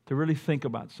 to really think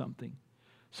about something.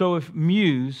 So if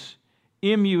muse,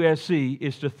 M-U-S-E,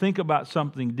 is to think about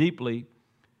something deeply,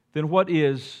 then what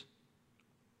is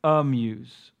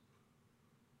amuse?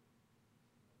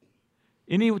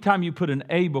 Anytime you put an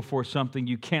A before something,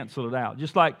 you cancel it out.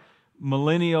 Just like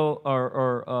millennial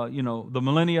or the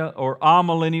millennia or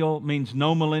amillennial means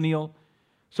no millennial.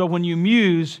 So when you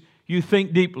muse, you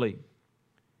think deeply.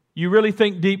 You really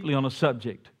think deeply on a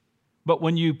subject. But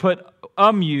when you put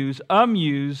amuse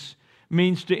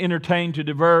means to entertain, to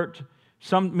divert,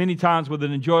 many times with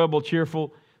an enjoyable,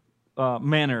 cheerful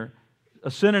manner. A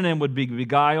synonym would be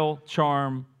beguile,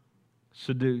 charm,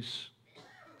 seduce.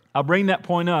 I'll bring that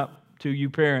point up to you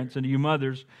parents and to you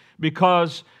mothers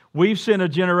because we've seen a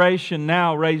generation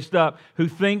now raised up who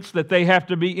thinks that they have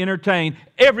to be entertained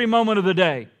every moment of the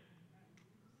day.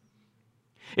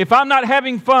 If I'm not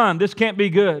having fun, this can't be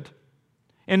good.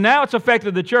 And now it's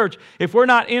affected the church. If we're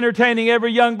not entertaining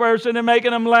every young person and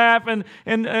making them laugh and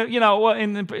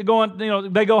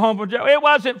going, they go home from jail. It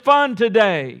wasn't fun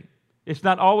today. It's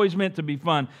not always meant to be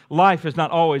fun. Life is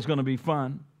not always going to be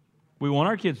fun. We want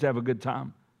our kids to have a good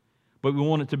time, but we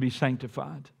want it to be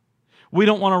sanctified. We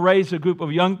don't want to raise a group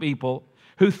of young people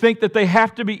who think that they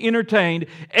have to be entertained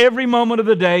every moment of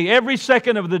the day, every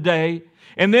second of the day.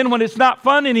 And then when it's not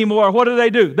fun anymore, what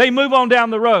do? They move on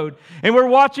down the road. And we're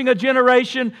watching a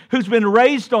generation who's been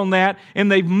raised on that, and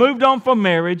they've moved on from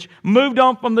marriage, moved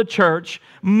on from the church,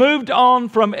 moved on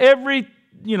from every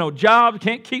job,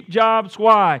 can't keep jobs.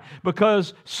 Why?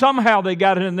 Because somehow they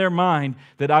got it in their mind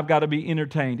that I've got to be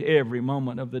entertained every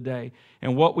moment of the day.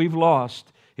 And what we've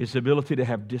lost is the ability to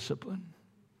have discipline.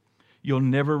 You'll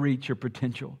never reach your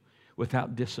potential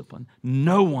without discipline.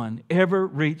 No one ever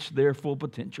reached their full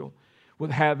potential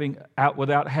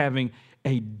without having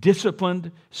a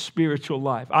disciplined spiritual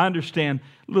life. I understand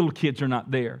little kids are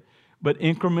not there, but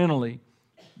incrementally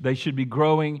they should be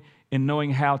growing in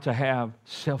knowing how to have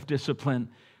self-discipline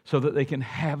so that they can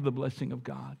have the blessing of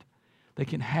God. They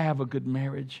can have a good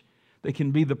marriage. They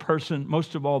can be the person,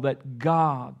 most of all, that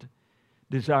God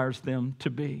desires them to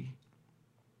be.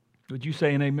 Would you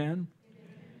say an amen? Amen?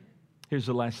 Here's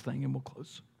the last thing, and we'll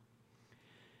close.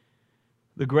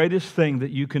 The greatest thing that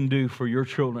you can do for your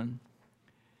children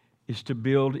is to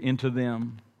build into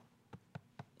them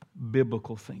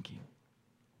biblical thinking.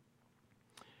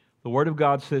 The Word of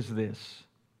God says this: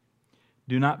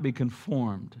 do not be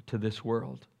conformed to this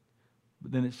world.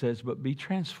 But then it says, but be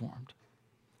transformed.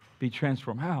 Be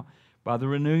transformed. How? By the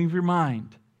renewing of your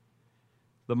mind.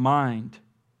 The mind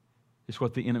is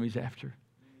what the enemy's after.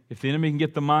 If the enemy can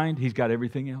get the mind, he's got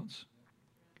everything else.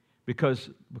 Because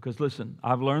listen,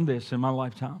 I've learned this in my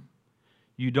lifetime.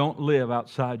 You don't live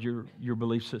outside your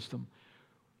belief system.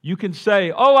 You can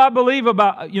say, oh, I believe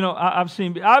about,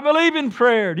 I believe in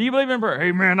prayer. Do you believe in prayer?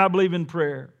 Amen, I believe in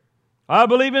prayer. I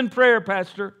believe in prayer,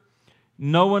 Pastor.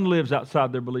 No one lives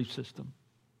outside their belief system.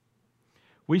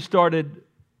 We started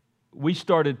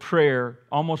prayer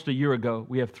almost a year ago.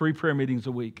 We have 3 prayer meetings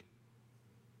a week.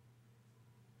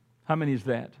 How many is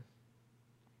that?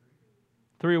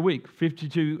 3 a week,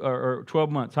 52 or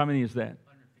 12 months. How many is that?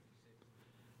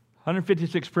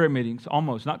 156 prayer meetings,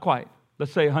 almost, not quite.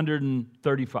 Let's say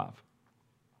 135.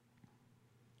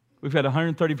 We've had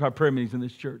 135 prayer meetings in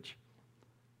this church.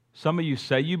 Some of you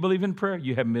say you believe in prayer,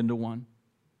 you haven't been to one.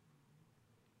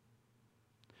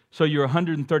 So you're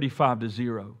 135 to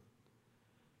 0.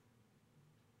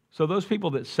 So those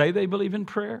people that say they believe in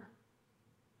prayer,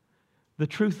 the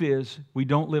truth is we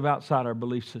don't live outside our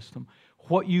belief system.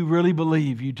 What you really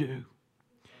believe, you do.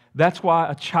 That's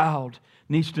why a child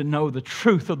needs to know the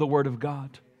truth of the Word of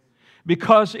God.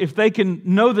 Because if they can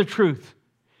know the truth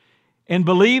and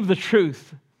believe the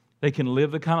truth, they can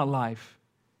live the kind of life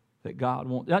that God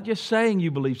wants. Not just saying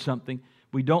you believe something.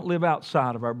 We don't live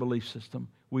outside of our belief system.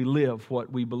 We live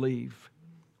what we believe.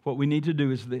 What we need to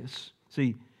do is this.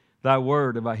 See, thy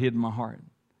word have I hid in my heart,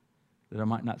 that I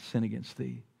might not sin against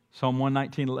thee. Psalm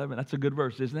 119:11. That's a good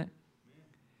verse, isn't it?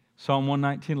 Psalm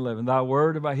 119:11. Thy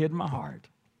word have I hid in my heart,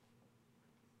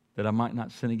 that I might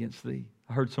not sin against thee.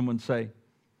 I heard someone say,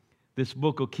 this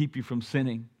book will keep you from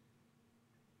sinning,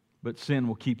 but sin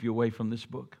will keep you away from this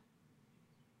book.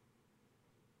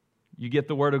 You get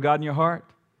the Word of God in your heart,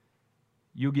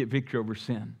 you'll get victory over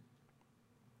sin.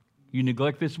 You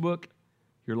neglect this book,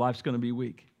 your life's going to be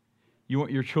weak. You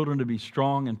want your children to be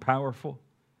strong and powerful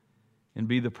and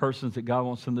be the persons that God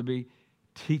wants them to be.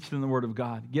 Teach them the Word of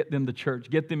God. Get them to church.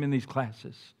 Get them in these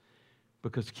classes,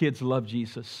 because kids love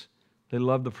Jesus. They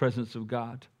love the presence of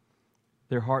God.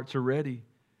 Their hearts are ready.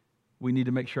 We need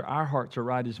to make sure our hearts are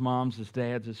right as moms, as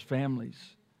dads, as families.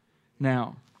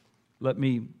 Now, let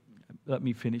me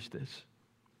finish this.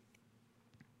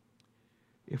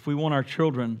 If we want our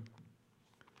children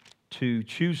to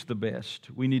choose the best,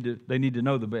 they need to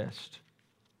know the best.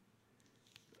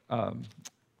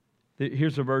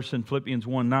 Here's a verse in Philippians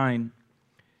 1:9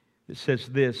 that says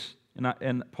this,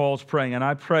 and Paul's praying, and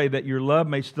I pray that your love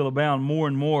may still abound more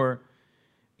and more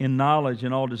in knowledge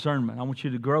and all discernment. I want you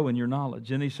to grow in your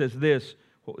knowledge. And he says this,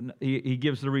 he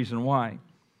gives the reason why.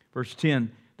 Verse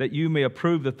 10, that you may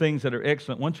approve the things that are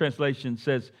excellent. One translation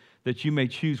says that you may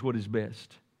choose what is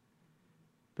best.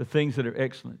 The things that are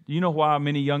excellent. Do you know why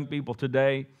many young people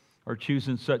today are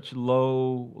choosing such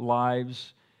low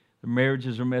lives? Their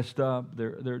marriages are messed up.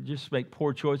 They're just make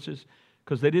poor choices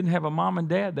because they didn't have a mom and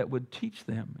dad that would teach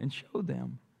them and show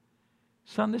them.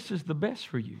 Son, this is the best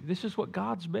for you. This is what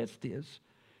God's best is.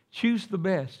 Choose the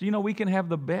best. You know, we can have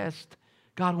the best.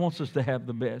 God wants us to have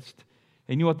the best.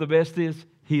 And you know what the best is?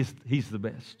 He's the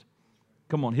best.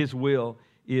 Come on, His will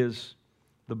is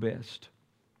the best.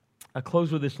 I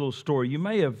close with this little story. You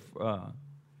may have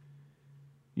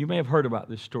heard about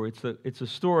this story. It's a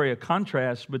story, a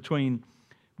contrast between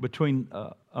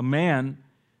a man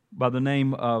by the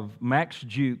name of Max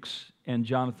Jukes and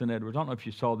Jonathan Edwards. I don't know if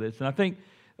you saw this, and I think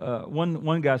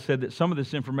one guy said that some of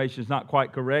this information is not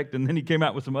quite correct, and then he came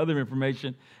out with some other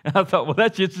information, and I thought, well,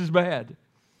 that's just as bad.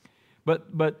 But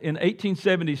in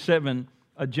 1877,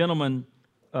 a gentleman,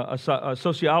 a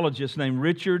sociologist named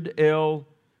Richard L.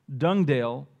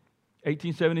 Dugdale,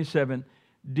 1877,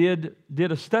 did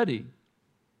a study,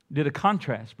 did a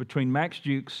contrast between Max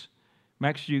Jukes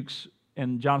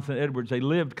and Jonathan Edwards. They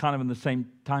lived kind of in the same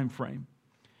time frame.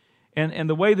 And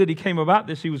the way that he came about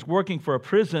this, he was working for a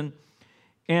prison,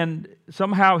 and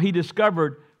somehow he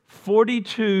discovered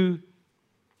 42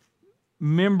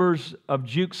 members of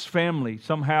Jukes' family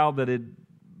somehow that had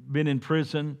been in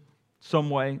prison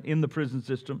some way in the prison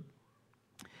system.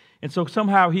 And so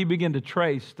somehow he began to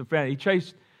trace the family. He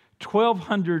traced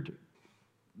 1,200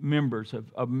 members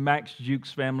of Max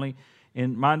Jukes' family.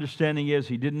 And my understanding is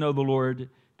he didn't know the Lord,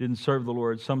 didn't serve the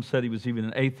Lord. Some said he was even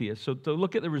an atheist. So to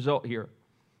look at the result here.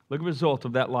 Look at the result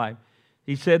of that life.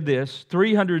 He said this,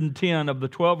 310 of the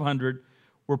 1,200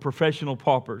 were professional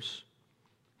paupers.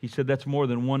 He said that's more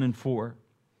than 1 in 4.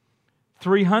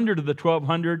 300 of the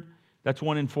 1,200, that's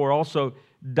 1 in 4, also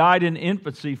died in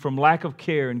infancy from lack of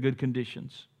care and good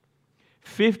conditions.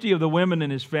 50 of the women in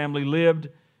his family lived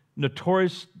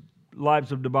notorious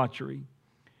lives of debauchery.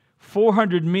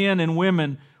 400 men and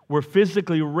women were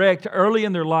physically wrecked early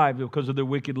in their lives because of their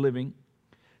wicked living.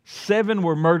 7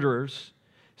 were murderers.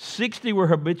 60 were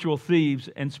habitual thieves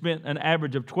and spent an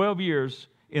average of 12 years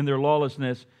in their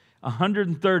lawlessness.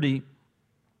 130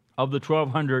 of the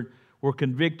 1,200 were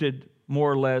convicted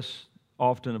more or less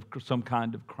often of some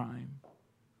kind of crime.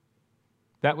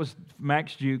 That was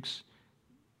Max Jukes,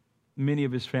 many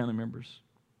of his family members.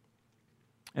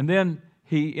 And then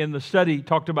he, in the study,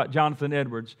 talked about Jonathan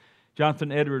Edwards.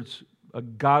 Jonathan Edwards, a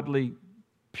godly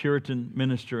Puritan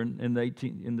minister in the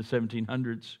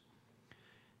 1700s.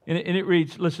 And it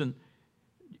reads, listen,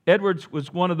 Edwards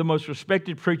was one of the most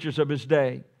respected preachers of his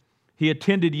day. He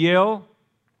attended Yale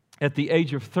at the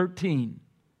age of 13.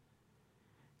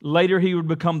 Later, he would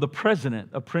become the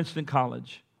president of Princeton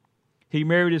College. He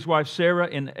married his wife Sarah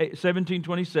in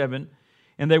 1727,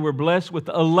 and they were blessed with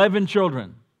 11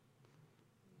 children.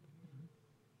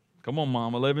 Come on,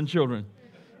 Mom, 11 children.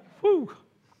 Whew.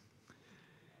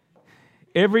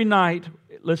 Every night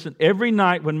when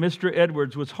Mr.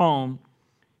 Edwards was home,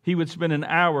 he would spend an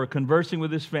hour conversing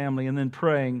with his family and then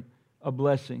praying a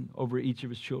blessing over each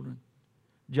of his children.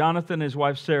 Jonathan and his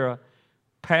wife Sarah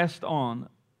passed on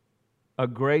a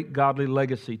great godly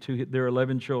legacy to their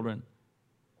 11 children.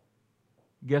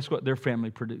 Guess what their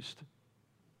family produced?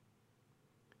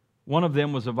 One of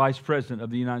them was a vice president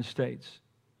of the United States.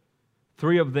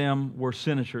 3 of them were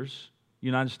senators,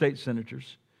 United States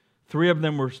senators. 3 of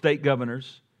them were state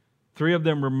governors. 3 of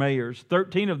them were mayors.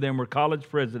 13 of them were college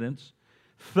presidents.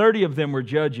 30 of them were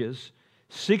judges.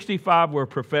 65 were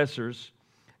professors.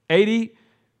 80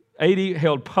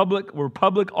 were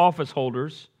public office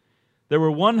holders. There were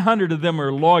 100 of them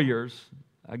were lawyers.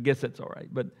 I guess that's all right.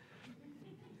 But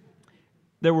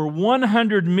there were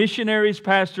 100 missionaries,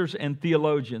 pastors, and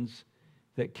theologians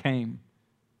that came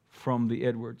from the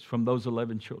Edwards, from those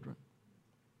 11 children.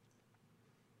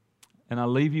 And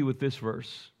I'll leave you with this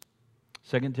verse,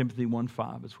 2 Timothy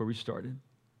 1:5. It's where we started.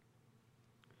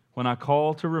 When I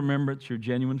call to remembrance your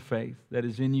genuine faith that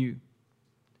is in you,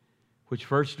 which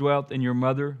first dwelt in your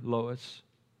mother Lois,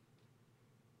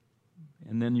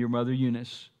 and then your mother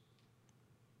Eunice,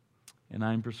 and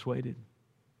I am persuaded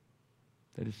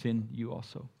that it's in you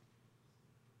also.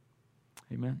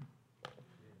 Amen.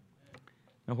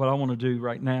 Now what I want to do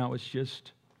right now is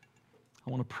I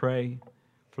want to pray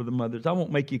for the mothers. I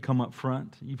won't make you come up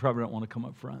front. You probably don't want to come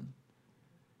up front.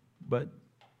 But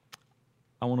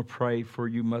I want to pray for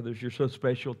you mothers. You're so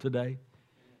special today.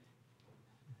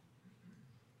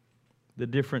 The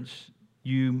difference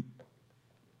you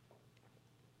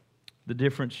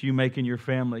make in your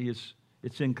family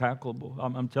it's incalculable.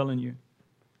 I'm telling you.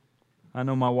 I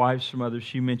know my wife's mother,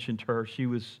 she mentioned her. She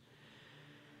was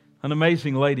an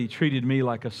amazing lady, treated me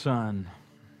like a son.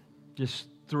 Just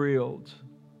thrilled.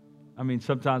 I mean,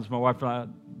 sometimes my wife and I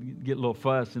get a little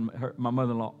fuss, and my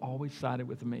mother-in-law always sided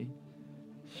with me.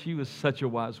 She was such a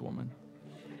wise woman.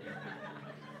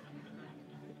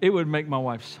 It would make my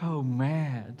wife so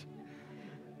mad.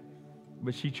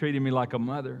 But she treated me like a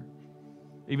mother.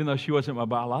 Even though she wasn't my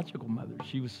biological mother,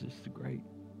 she was just great.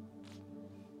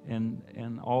 And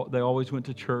they always went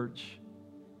to church.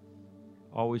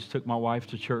 Always took my wife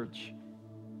to church.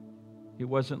 It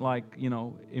wasn't like,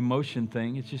 emotion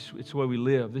thing. It's the way we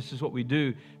live. This is what we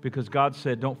do because God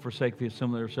said, don't forsake the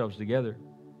assembling ourselves together.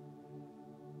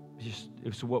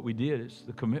 It's what we did. It's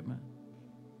the commitment.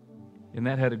 And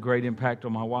that had a great impact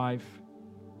on my wife.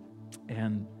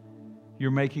 And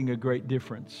you're making a great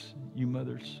difference, you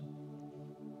mothers.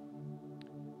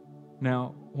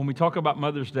 Now, when we talk about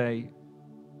Mother's Day,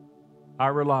 I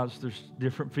realize there's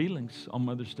different feelings on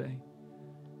Mother's Day.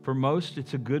 For most,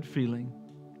 it's a good feeling.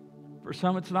 For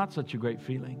some, it's not such a great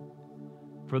feeling.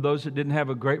 For those that didn't have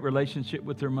a great relationship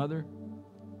with their mother,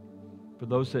 for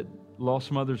those that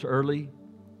lost mothers early,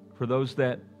 for those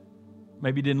that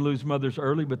maybe didn't lose mothers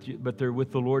early, but they're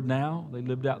with the Lord now, they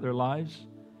lived out their lives,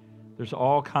 there's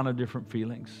all kind of different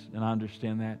feelings, and I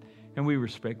understand that, and we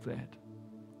respect that.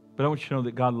 But I want you to know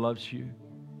that God loves you.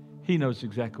 He knows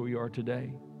exactly where you are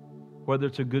today. Whether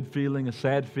it's a good feeling, a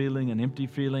sad feeling, an empty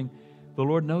feeling, the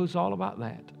Lord knows all about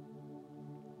that.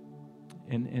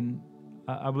 And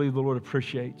I believe the Lord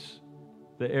appreciates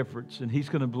the efforts, and He's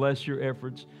going to bless your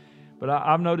efforts. But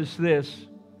I've noticed this,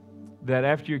 that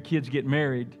after your kids get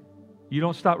married, you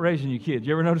don't stop raising your kids.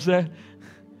 You ever notice that?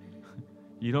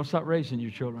 You don't stop raising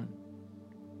your children.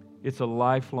 It's a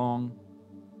lifelong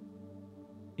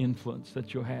influence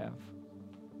that you'll have.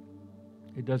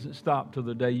 It doesn't stop till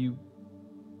the day you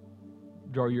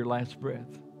draw your last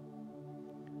breath.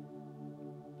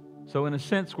 So in a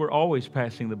sense, we're always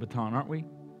passing the baton, aren't we?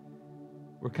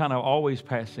 We're kind of always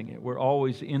passing it. We're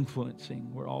always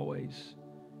influencing. We're always.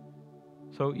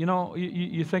 So,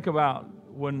 you think about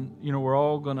when, we're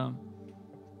all gonna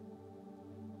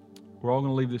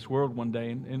leave this world one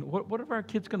day, and what are our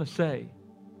kids gonna say?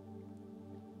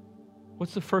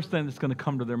 What's the first thing that's gonna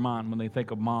come to their mind when they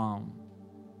think of mom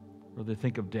or they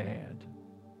think of dad?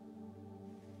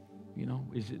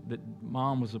 Is it that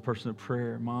mom was a person of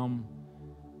prayer, mom,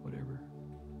 whatever?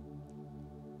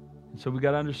 And so we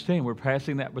got to understand we're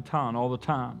passing that baton all the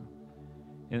time.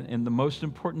 And the most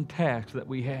important task that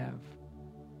we have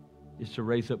is to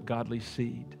raise up godly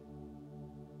seed.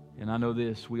 And I know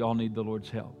this, we all need the Lord's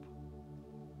help.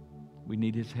 We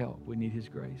need His help. We need His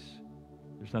grace.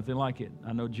 There's nothing like it.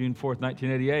 I know June 4th,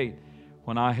 1988,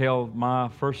 when I held my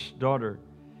first daughter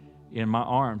in my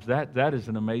arms, that is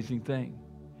an amazing thing.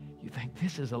 You think,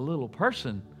 this is a little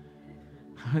person.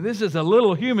 This is a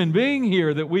little human being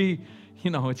here that we,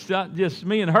 it's not just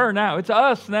me and her now. It's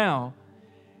us now.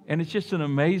 And it's just an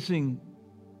amazing,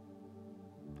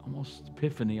 almost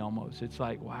epiphany almost. It's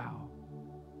like, wow.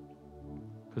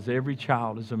 Because every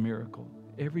child is a miracle.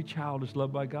 Every child is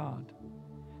loved by God.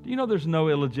 Do you know there's no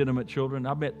illegitimate children?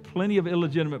 I've met plenty of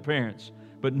illegitimate parents,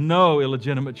 but no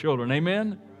illegitimate children.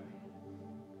 Amen?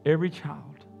 Every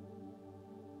child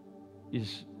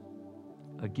is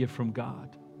a gift from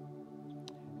God.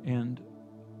 And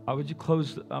I'll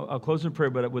close in prayer,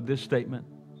 but with this statement.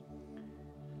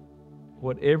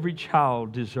 What every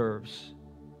child deserves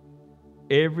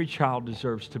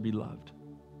to be loved.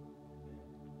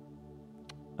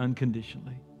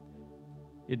 Unconditionally.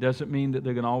 It doesn't mean that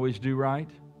they're going to always do right.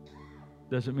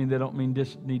 Doesn't mean they don't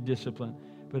need discipline.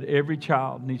 But every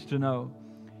child needs to know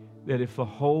that if the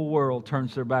whole world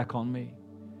turns their back on me,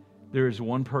 there is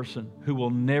one person who will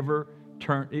never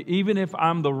turn. Even if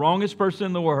I'm the wrongest person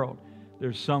in the world,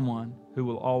 there's someone who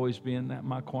will always be in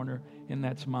my corner, and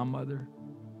that's my mother.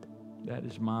 That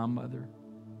is my mother.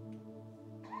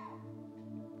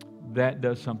 That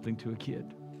does something to a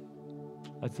kid.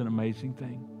 That's an amazing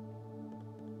thing.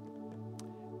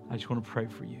 I just want to pray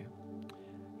for you.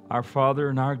 Our Father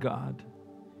and our God,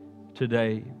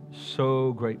 today,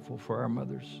 so grateful for our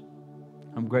mothers.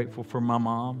 I'm grateful for my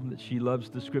mom, that she loves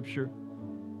the Scripture.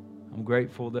 I'm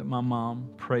grateful that my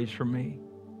mom prays for me.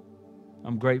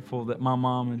 I'm grateful that my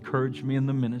mom encouraged me in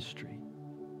the ministry.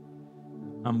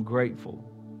 I'm grateful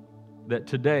that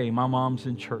today my mom's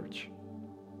in church.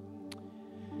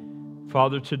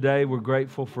 Father, today we're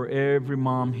grateful for every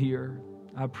mom here.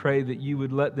 I pray that you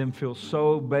would let them feel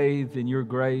so bathed in your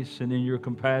grace and in your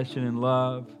compassion and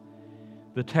love.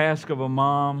 The task of a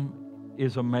mom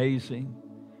is amazing.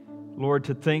 Lord,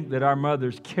 to think that our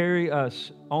mothers carry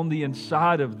us on the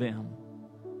inside of them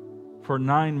for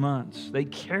 9 months. They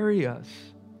carry us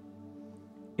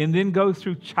and then go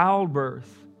through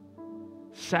childbirth,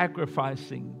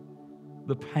 sacrificing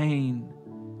the pain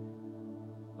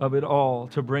of it all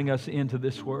to bring us into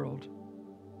this world.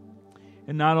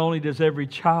 And not only does every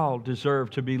child deserve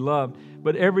to be loved,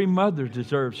 but every mother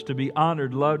deserves to be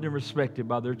honored, loved, and respected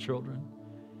by their children.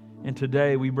 And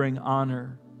today we bring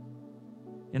honor.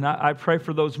 And I pray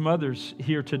for those mothers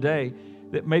here today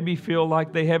that maybe feel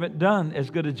like they haven't done as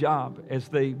good a job as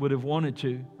they would have wanted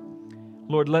to.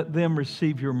 Lord, let them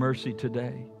receive your mercy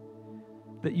today.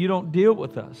 That you don't deal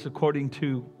with us according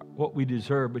to what we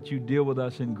deserve, but you deal with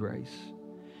us in grace.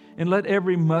 And let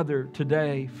every mother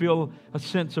today feel a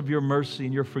sense of your mercy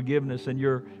and your forgiveness and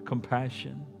your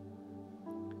compassion.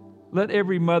 Let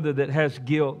every mother that has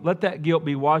guilt, let that guilt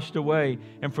be washed away.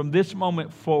 And from this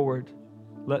moment forward,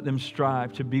 let them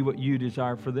strive to be what you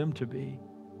desire for them to be.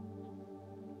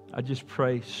 I just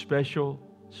pray special,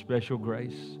 special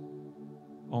grace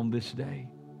on this day.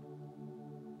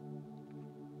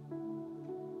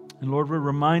 And Lord, we're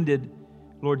reminded,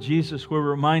 Lord Jesus, we're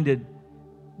reminded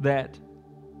that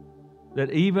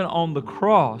even on the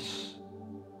cross,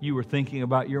 you were thinking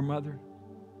about your mother.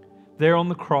 There on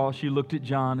the cross, you looked at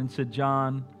John and said,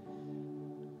 John,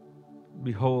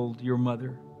 behold your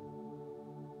mother.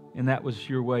 And that was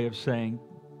your way of saying,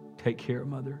 take care,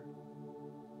 mother.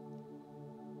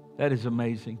 That is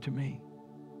amazing to me.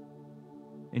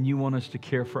 And you want us to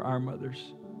care for our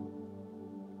mothers.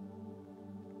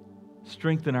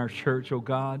 Strengthen our church, oh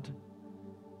God.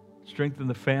 Strengthen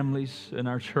the families in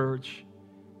our church.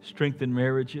 Strengthen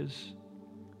marriages.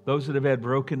 Those that have had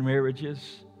broken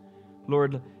marriages,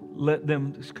 Lord, let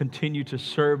them continue to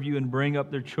serve you and bring up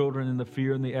their children in the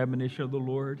fear and the admonition of the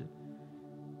Lord.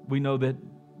 we know that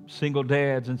single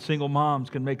dads and single moms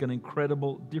can make an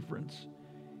incredible difference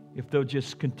if they'll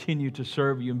just continue to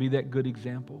serve you and be that good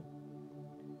example.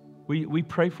 We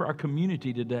pray for our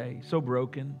community today, so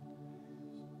broken.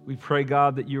 We pray,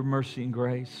 God, that your mercy and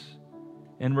grace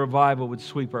and revival would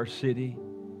sweep our city.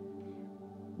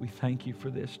 We thank you for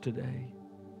this today.